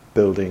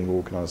building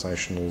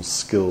organisational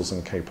skills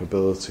and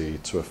capability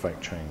to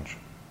affect change.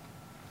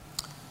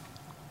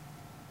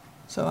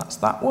 So that's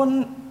that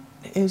one.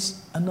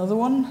 Is another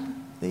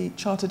one. The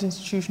Chartered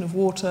Institution of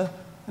Water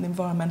and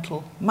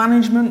Environmental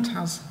Management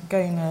has,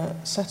 again, a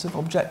set of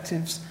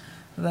objectives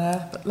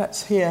there. But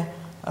let's hear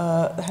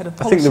the Head of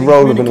Policy. I think the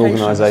role of an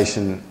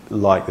organisation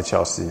like the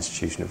Chartered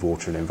Institution of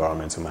Water and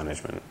Environmental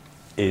Management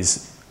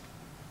is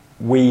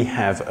we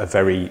have a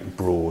very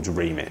broad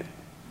remit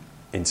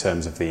in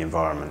terms of the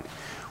environment.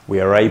 We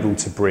are able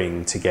to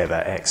bring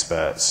together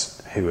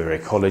experts who are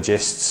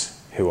ecologists,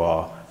 who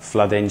are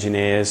flood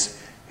engineers,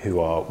 who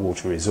are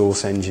water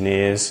resource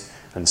engineers,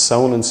 and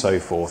so on and so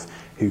forth,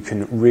 who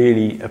can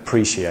really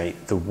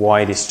appreciate the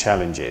widest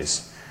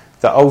challenges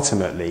that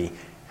ultimately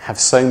have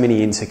so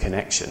many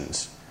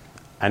interconnections.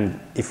 And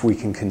if we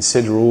can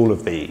consider all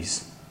of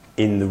these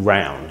in the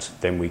round,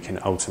 then we can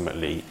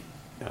ultimately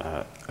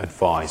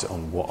advise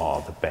on what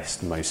are the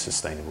best, most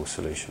sustainable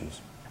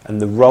solutions.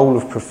 And the role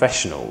of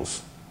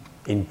professionals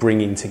in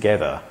bringing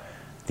together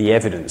the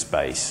evidence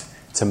base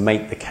to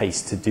make the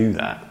case to do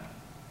that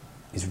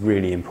is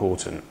really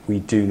important. We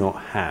do not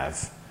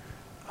have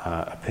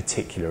a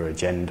particular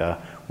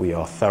agenda. We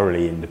are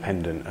thoroughly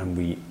independent and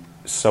we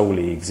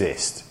solely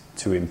exist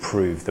to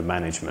improve the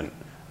management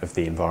of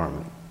the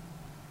environment.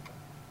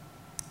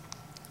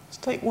 Let's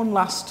take one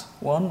last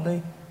one,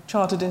 the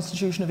Chartered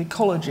Institution of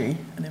Ecology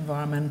and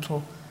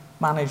Environmental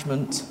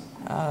Management.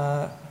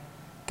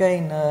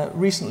 Again,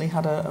 recently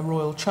had a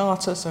Royal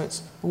Charter, so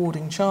it's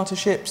awarding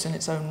charterships in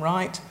its own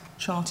right,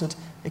 Chartered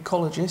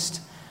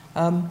Ecologist.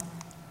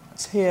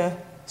 Let's hear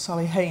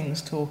Sally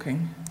Haynes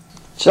talking.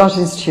 Chartered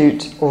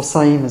Institute, or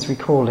SAIM as we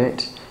call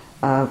it,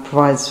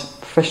 provides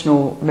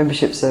professional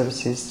membership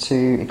services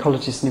to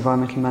ecologists and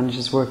environmental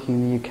managers working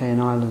in the UK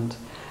and Ireland.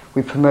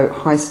 We promote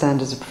high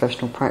standards of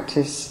professional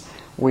practice.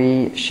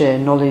 We share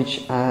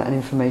knowledge and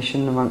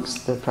information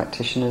amongst the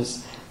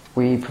practitioners.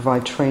 We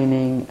provide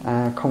training,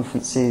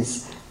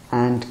 conferences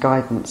and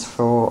guidance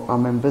for our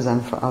members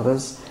and for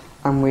others,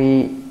 and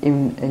we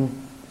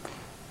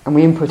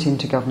input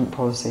into government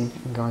policy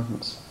and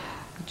guidance.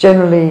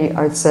 Generally,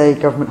 I'd say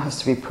government has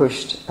to be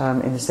pushed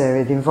in this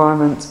area. The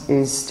environment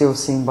is still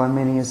seen by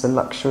many as a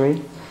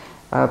luxury.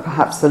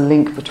 Perhaps the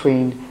link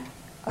between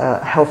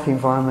a healthy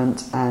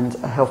environment and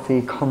a healthy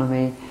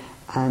economy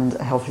and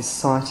a healthy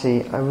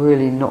society are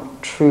really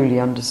not truly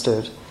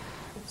understood.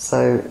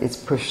 So it's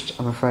pushed,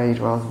 I'm afraid,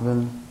 rather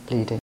than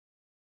leading.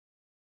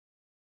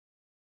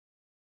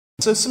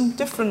 So some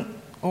different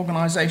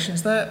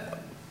organisations there.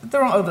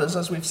 There are others,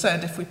 as we've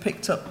said. If we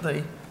picked up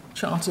the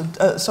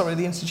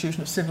the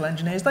Institution of Civil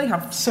Engineers, they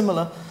have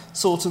similar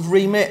sort of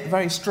remit,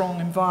 very strong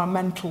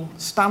environmental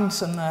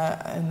stance in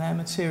their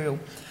material.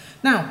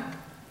 Now,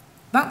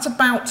 that's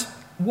about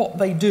what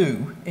they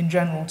do in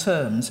general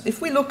terms.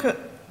 If we look at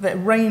the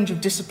range of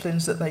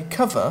disciplines that they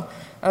cover,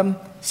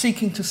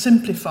 seeking to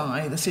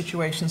simplify the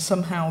situation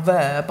somehow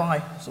there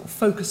by sort of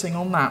focusing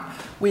on that,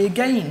 we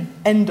again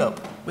end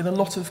up with a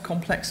lot of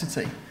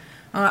complexity.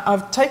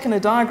 I've taken a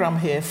diagram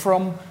here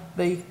from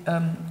the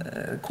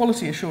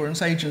Quality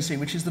Assurance Agency,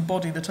 which is the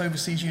body that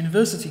oversees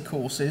university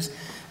courses,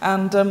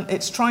 and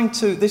it's trying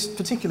to, this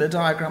particular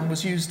diagram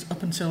was used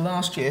up until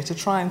last year to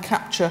try and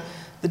capture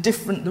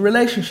the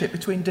relationship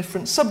between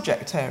different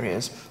subject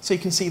areas. So you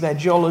can see there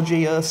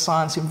geology, earth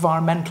science,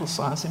 environmental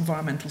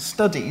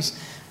studies,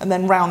 and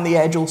then round the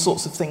edge all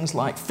sorts of things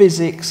like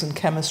physics and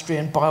chemistry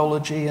and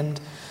biology and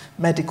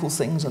medical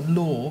things and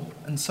law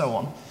and so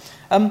on.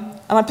 And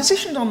I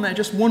positioned on there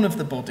just one of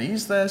the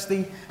bodies. There's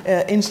the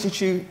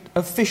Institute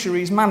of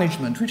Fisheries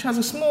Management, which has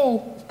it's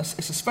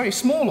a very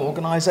small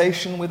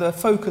organisation with a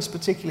focus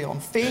particularly on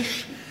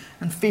fish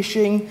and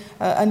fishing,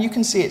 and you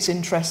can see its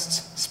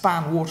interests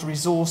span water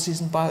resources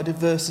and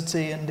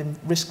biodiversity and in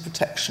risk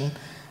protection,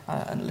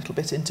 and a little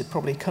bit into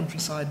probably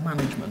countryside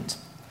management.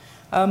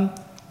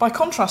 By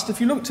contrast,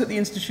 if you looked at the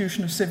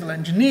Institution of Civil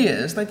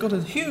Engineers, they've got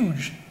a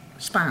huge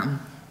span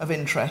of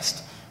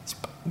interest,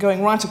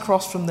 going right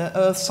across from the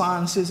earth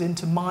sciences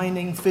into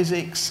mining,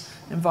 physics,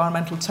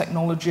 environmental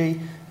technology,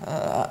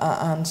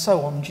 and so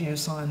on,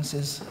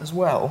 geosciences as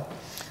well.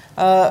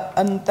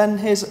 And then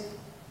here's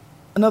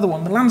another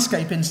one, the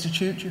Landscape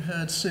Institute. You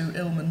heard Sue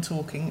Illman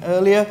talking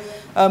earlier.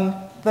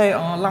 They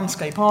are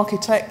landscape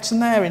architects, and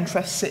their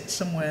interests sit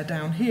somewhere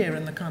down here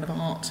in the kind of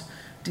art,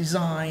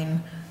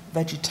 design,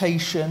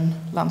 vegetation,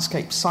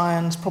 landscape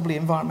science, probably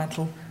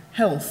environmental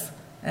health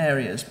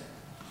areas.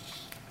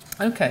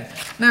 Okay,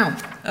 now,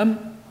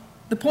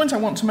 the point I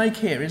want to make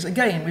here is,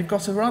 again, we've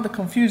got a rather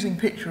confusing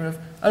picture of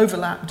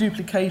overlap,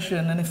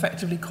 duplication, and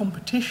effectively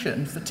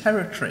competition for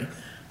territory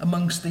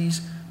amongst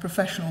these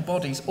professional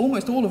bodies,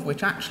 almost all of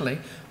which actually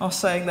are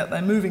saying that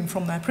they're moving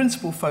from their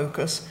principal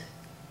focus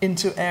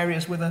into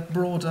areas with a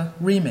broader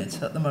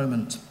remit at the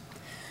moment.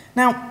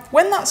 Now,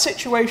 when that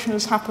situation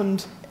has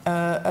happened,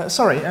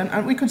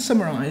 and we could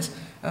summarise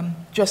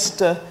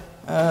just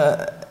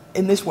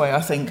in this way,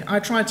 I think. I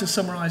tried to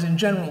summarise in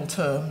general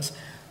terms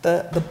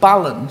the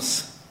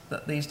balance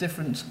that these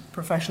different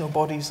professional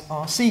bodies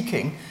are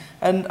seeking.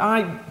 And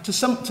to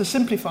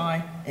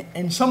simplify,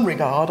 in some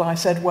regard, I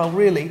said, well,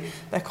 really,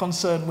 they're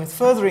concerned with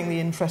furthering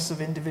the interests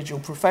of individual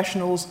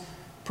professionals,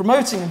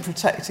 promoting and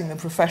protecting the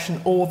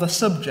profession or the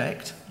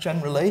subject,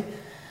 generally,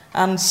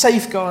 and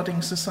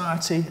safeguarding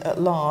society at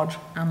large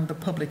and the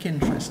public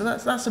interest. So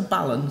that's a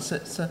balance.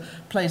 It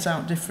plays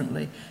out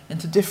differently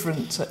into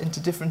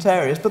different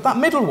areas. But that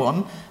middle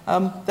one,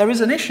 there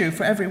is an issue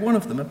for every one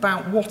of them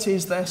about what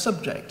is their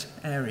subject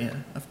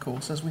area, of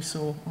course, as we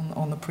saw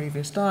on the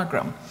previous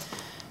diagram.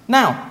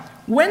 Now,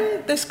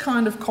 when this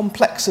kind of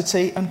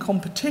complexity and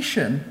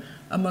competition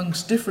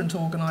amongst different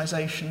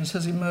organisations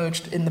has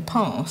emerged in the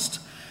past,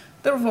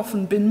 there have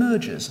often been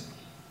mergers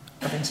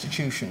of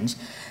institutions.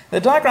 The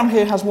diagram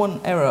here has one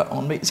error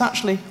on me. It's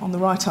actually on the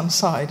right-hand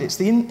side. It's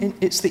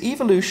the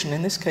evolution,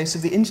 in this case,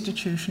 of the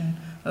Institution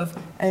of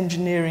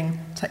Engineering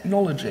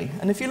Technology.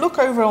 And if you look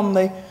over on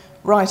the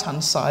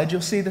right-hand side,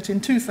 you'll see that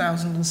in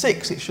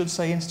 2006 it should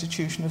say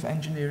Institution of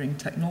Engineering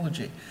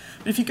Technology.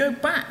 But if you go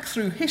back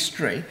through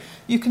history,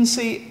 you can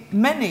see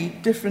many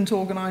different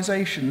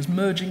organisations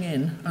merging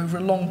in over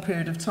a long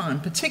period of time,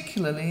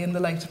 particularly in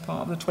the later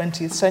part of the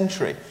 20th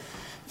century.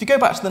 If you go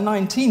back to the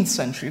 19th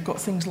century, you've got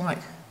things like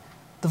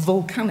the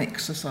Volcanic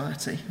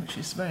Society, which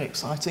is very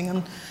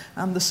exciting,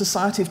 and the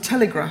Society of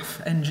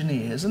Telegraph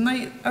Engineers.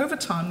 And over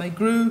time, they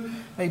grew,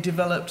 they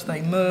developed,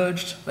 they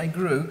merged, they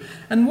grew.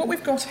 And what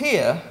we've got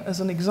here, as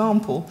an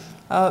example,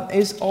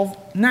 is of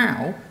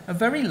now a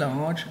very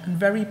large and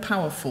very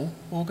powerful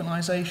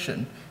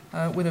organisation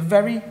with a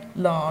very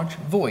large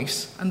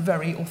voice and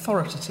very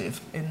authoritative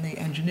in the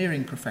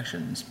engineering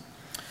professions.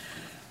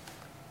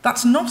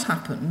 That's not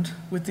happened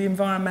with the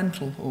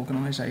environmental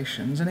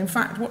organisations, and in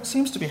fact what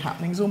seems to be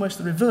happening is almost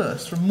the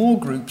reverse, from more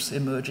groups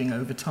emerging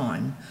over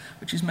time,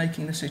 which is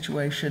making the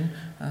situation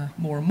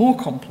more and more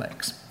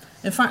complex.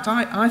 In fact,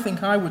 I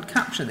think I would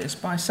capture this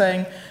by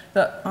saying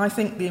that I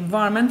think the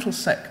environmental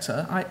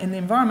sector, in the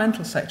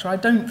environmental sector, I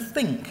don't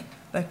think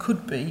I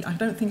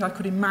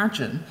could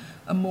imagine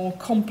a more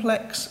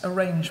complex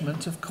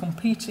arrangement of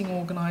competing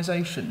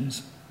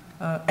organisations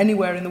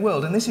anywhere in the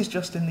world, and this is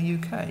just in the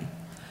UK.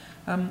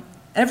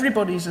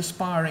 Everybody's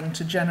aspiring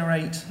to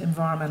generate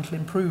environmental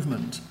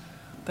improvement.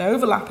 They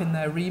overlap in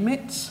their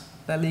remits,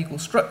 their legal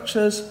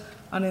structures,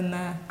 and in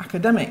their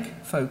academic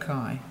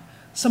foci.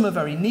 Some are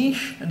very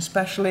niche and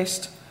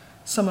specialist,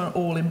 some are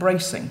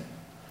all-embracing.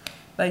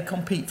 They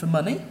compete for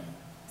money,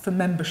 for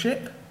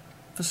membership,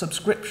 for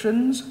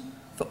subscriptions,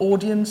 for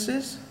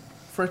audiences,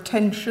 for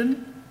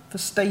attention, for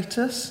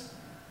status,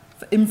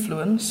 for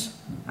influence,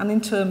 and in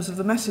terms of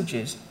the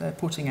messages they're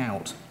putting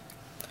out.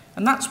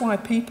 And that's why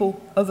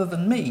people other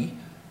than me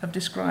have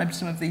described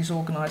some of these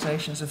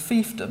organisations of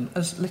fiefdom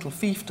as little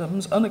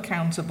fiefdoms,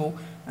 unaccountable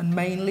and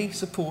mainly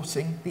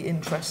supporting the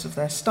interests of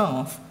their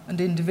staff and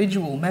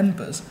individual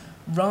members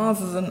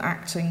rather than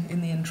acting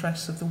in the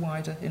interests of the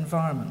wider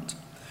environment.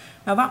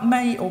 Now that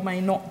may or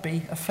may not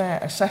be a fair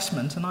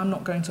assessment, and I'm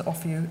not going to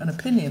offer you an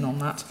opinion on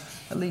that,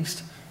 at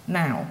least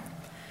now.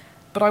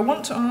 But I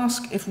want to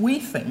ask if we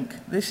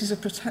think this is a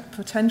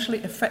potentially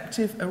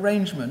effective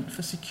arrangement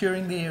for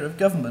securing the ear of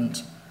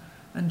government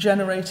and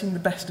generating the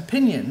best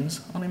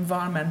opinions on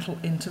environmental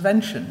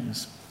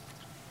interventions.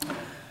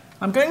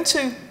 I'm going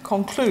to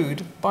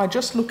conclude by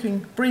just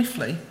looking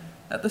briefly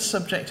at the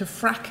subject of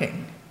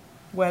fracking,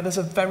 where there's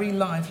a very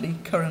lively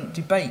current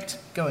debate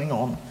going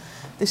on.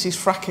 This is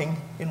fracking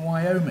in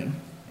Wyoming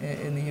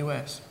in the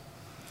US.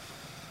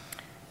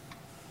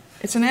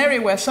 It's an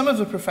area where some of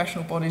the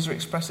professional bodies are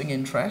expressing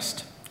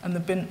interest, and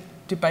there's been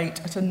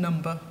debate at a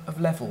number of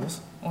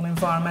levels on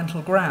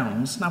environmental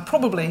grounds. Now,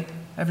 probably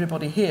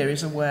everybody here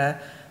is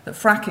aware that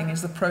fracking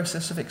is the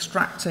process of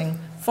extracting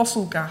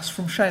fossil gas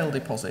from shale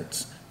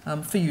deposits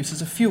for use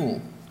as a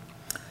fuel.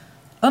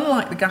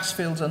 Unlike the gas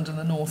fields under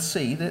the North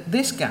Sea,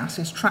 this gas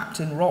is trapped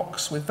in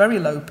rocks with very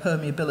low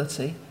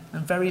permeability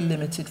and very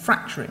limited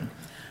fracturing.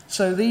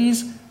 So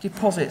these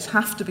deposits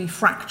have to be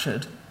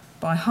fractured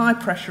by high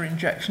pressure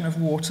injection of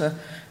water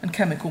and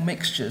chemical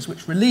mixtures,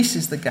 which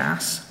releases the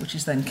gas, which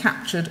is then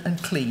captured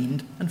and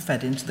cleaned and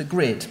fed into the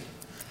grid.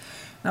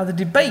 Now, the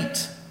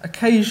debate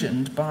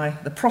occasioned by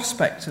the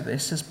prospect of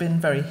this has been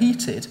very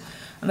heated,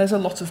 and there's a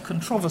lot of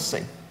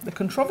controversy. The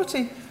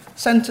controversy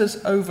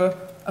centres over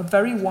a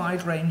very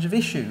wide range of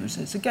issues.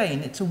 It's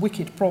a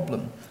wicked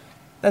problem.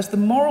 There's the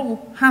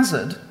moral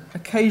hazard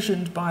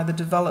occasioned by the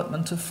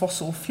development of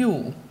fossil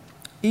fuel,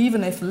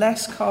 even if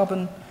less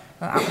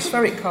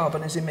atmospheric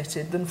carbon is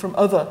emitted than from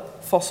other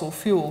fossil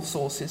fuel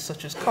sources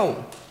such as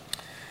coal.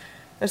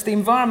 There's the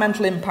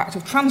environmental impact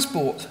of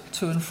transport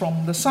to and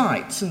from the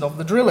sites and of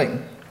the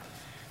drilling.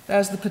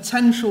 there's the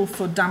potential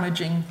for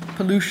damaging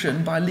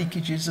pollution by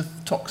leakages of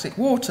toxic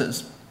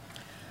waters.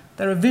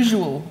 There are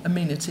visual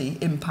amenity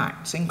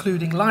impacts,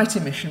 including light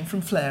emission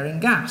from flaring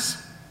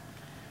gas.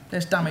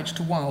 There's damage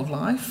to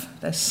wildlife,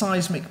 there's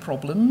seismic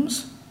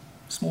problems,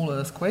 small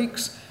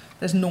earthquakes,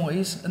 there's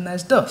noise, and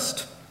there's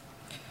dust.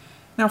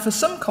 Now, for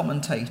some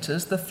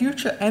commentators, the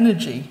future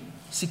energy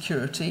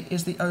security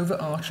is the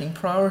overarching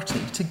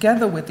priority,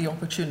 together with the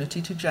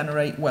opportunity to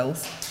generate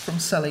wealth from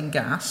selling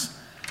gas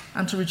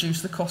and to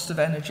reduce the cost of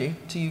energy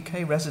to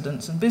UK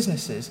residents and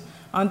businesses.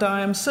 And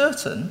I am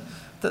certain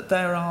that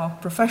there are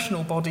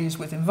professional bodies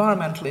with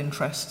environmental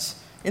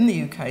interests in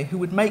the UK who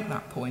would make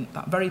that point,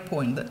 that very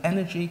point, that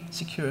energy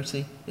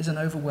security is an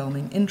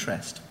overwhelming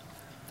interest.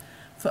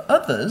 For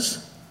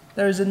others,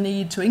 there is a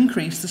need to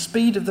increase the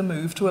speed of the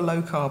move to a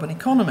low-carbon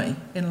economy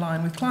in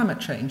line with climate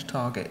change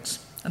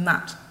targets, and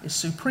that is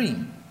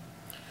supreme.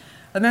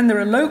 And then there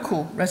are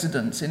local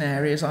residents in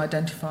areas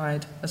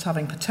identified as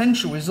having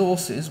potential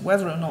resources,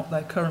 whether or not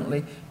they're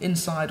currently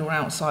inside or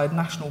outside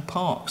national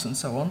parks and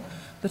so on,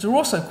 that are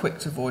also quick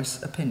to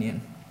voice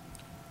opinion.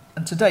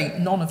 And to date,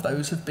 none of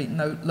those have been,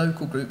 no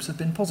local groups have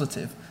been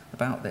positive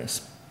about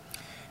this.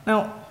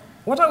 Now,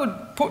 what I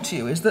would put to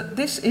you is that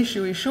this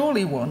issue is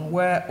surely one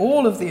where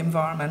all of the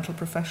environmental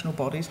professional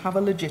bodies have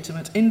a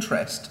legitimate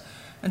interest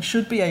and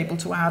should be able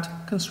to add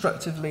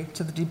constructively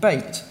to the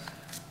debate,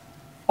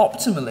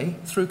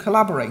 optimally through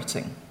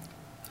collaborating.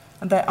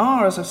 And there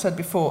are, as I've said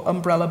before,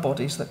 umbrella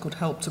bodies that could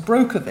help to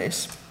broker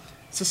this,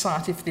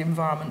 Society for the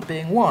Environment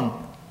being one.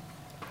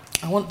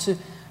 I want to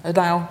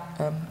allow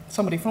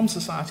somebody from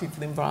Society for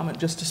the Environment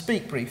just to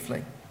speak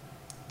briefly.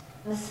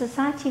 The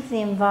Society for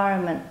the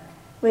Environment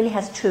really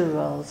has two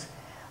roles.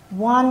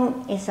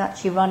 One is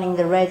actually running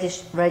the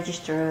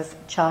register of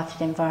chartered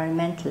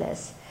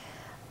environmentalists,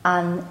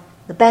 and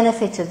the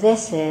benefit of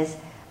this is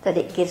that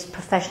it gives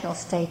professional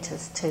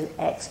status to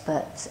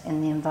experts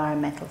in the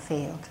environmental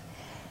field.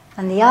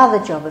 And the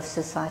other job of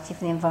Society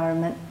for the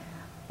Environment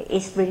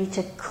is really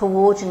to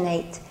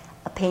coordinate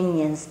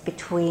opinions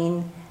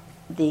between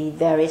the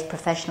various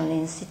professional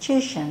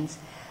institutions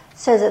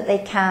so that they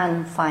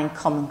can find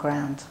common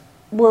ground.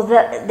 Well,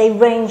 they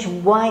range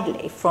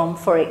widely from,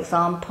 for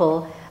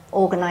example,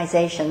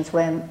 organisations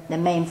where the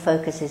main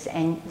focus is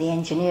the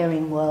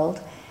engineering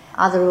world,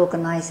 other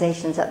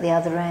organisations at the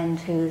other end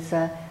whose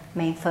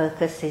main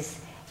focus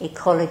is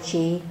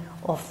ecology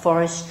or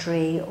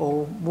forestry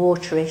or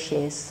water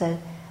issues. So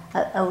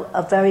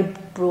a very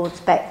broad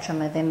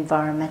spectrum of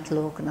environmental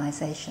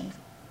organisations.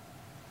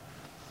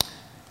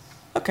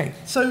 Okay,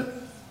 so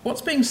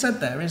what's being said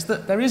there is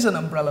that there is an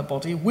umbrella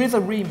body with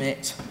a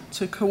remit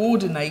to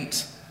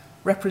coordinate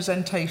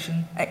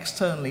representation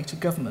externally to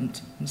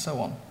government and so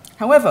on.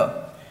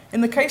 However, in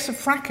the case of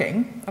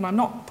fracking, and I'm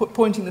not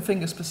pointing the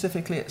finger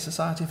specifically at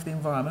Society for the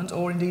Environment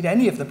or indeed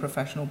any of the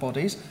professional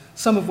bodies,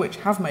 some of which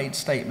have made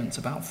statements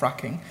about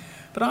fracking,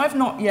 but I've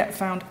not yet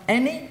found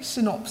any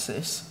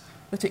synopsis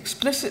that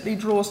explicitly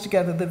draws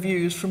together the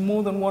views from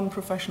more than one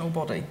professional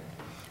body,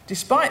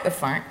 despite the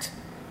fact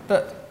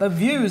that the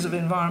views of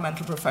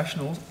environmental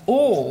professionals,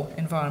 all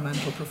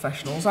environmental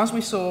professionals, as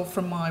we saw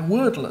from my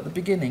wordle at the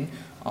beginning,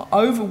 are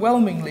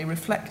overwhelmingly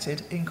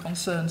reflected in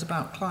concerns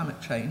about climate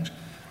change,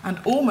 and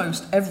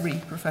almost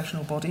every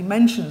professional body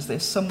mentions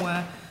this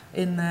somewhere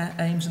in their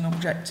aims and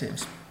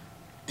objectives.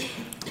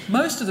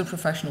 Most of the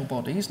professional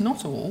bodies,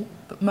 not all,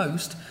 but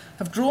most,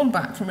 have drawn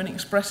back from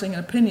expressing an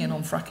opinion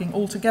on fracking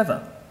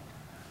altogether,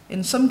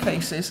 in some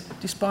cases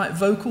despite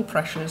vocal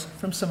pressures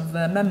from some of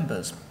their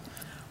members.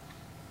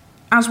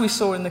 As we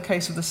saw in the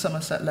case of the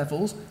Somerset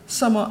levels,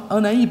 some are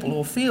unable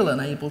or feel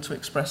unable to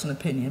express an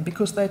opinion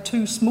because they're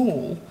too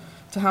small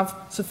to have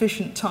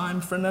sufficient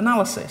time for an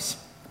analysis.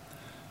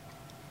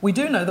 We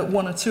do know that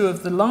one or two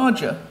of the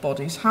larger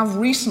bodies have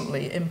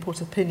recently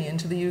input opinion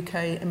to the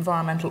UK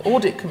Environmental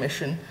Audit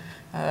Commission,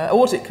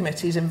 Audit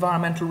Committee's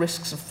Environmental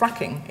Risks of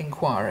Fracking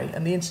inquiry,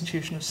 and the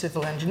Institution of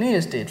Civil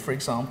Engineers did, for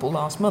example,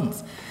 last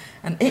month.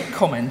 And it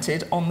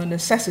commented on the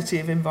necessity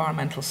of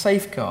environmental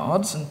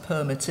safeguards and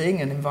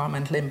permitting and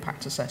environmental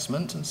impact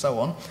assessment and so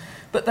on,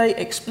 but they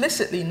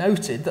explicitly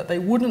noted that they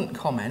wouldn't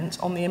comment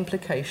on the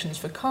implications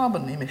for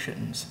carbon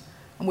emissions.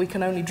 And we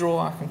can only draw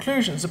our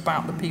conclusions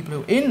about the people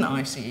who are in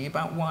ICE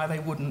about why they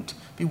wouldn't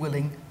be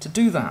willing to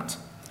do that.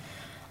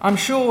 I'm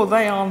sure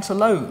they aren't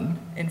alone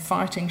in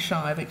fighting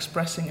shy of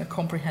expressing a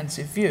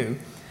comprehensive view,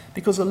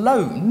 because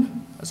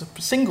alone, as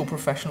a single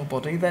professional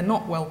body, they're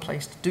not well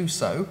placed to do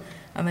so,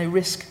 and they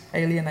risk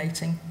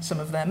alienating some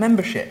of their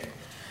membership.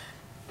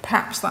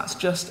 Perhaps that's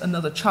just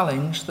another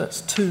challenge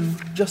that's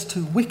just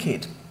too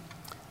wicked.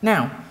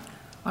 Now,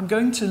 I'm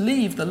going to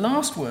leave the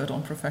last word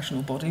on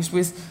professional bodies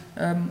with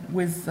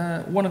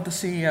one of the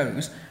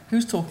CEOs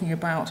who's talking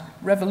about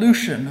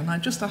revolution, and I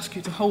just ask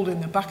you to hold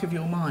in the back of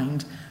your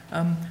mind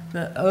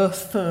the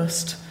Earth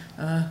First,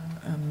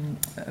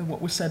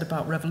 what was said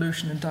about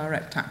revolution and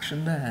direct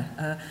action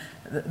there.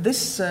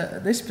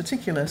 This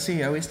particular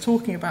CEO is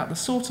talking about the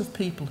sort of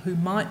people who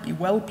might be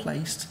well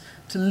placed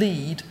to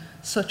lead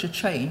such a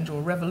change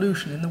or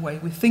revolution in the way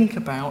we think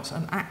about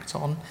and act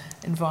on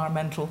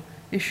environmental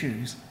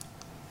issues?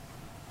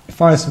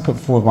 If I was to put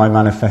forward my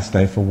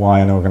manifesto for why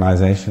an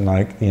organisation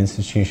like the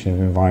Institution of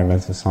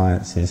Environmental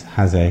Sciences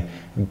has an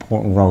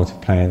important role to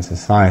play in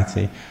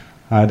society,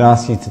 I'd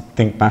ask you to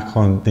think back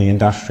on the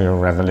Industrial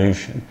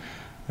Revolution.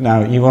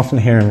 Now, you often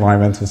hear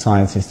environmental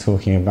scientists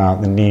talking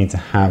about the need to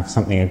have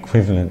something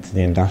equivalent to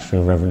the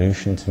Industrial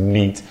Revolution to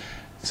meet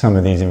some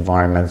of these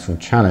environmental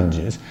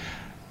challenges.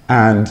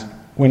 And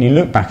when you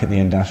look back at the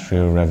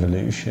Industrial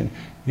Revolution,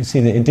 you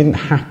see that it didn't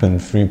happen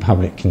through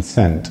public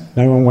consent.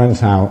 No one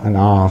went out and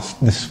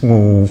asked the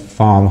small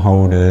farm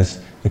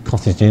holders, the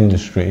cottage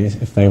industries,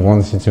 if they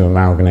wanted to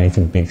amalgamate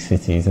in big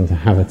cities and to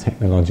have a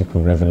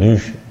technological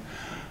revolution.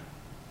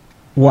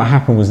 What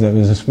happened was that there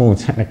was a small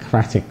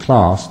technocratic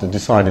class that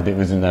decided it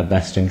was in their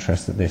best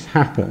interest that this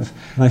happens.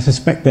 And I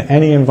suspect that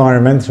any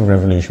environmental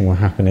revolution will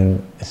happen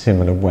in a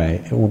similar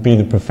way. It will be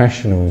the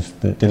professionals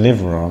that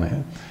deliver on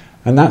it.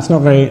 And that's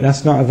not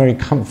a very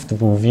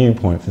comfortable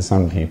viewpoint for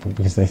some people,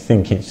 because they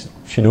think it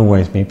should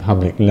always be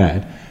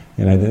public-led.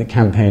 You know, the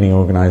campaigning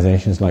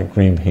organisations like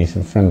Greenpeace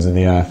and Friends of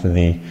the Earth are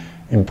the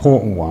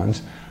important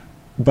ones.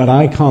 But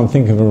I can't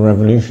think of a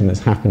revolution that's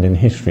happened in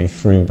history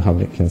through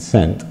public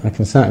consent. I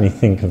can certainly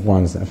think of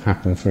ones that have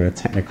happened through a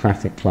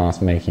technocratic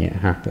class making it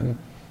happen.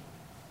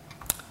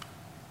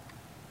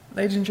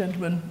 Ladies and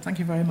gentlemen, thank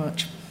you very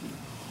much.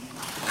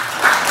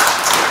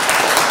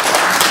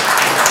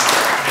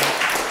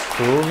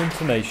 For all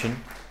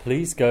information,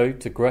 please go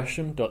to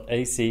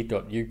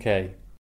gresham.ac.uk.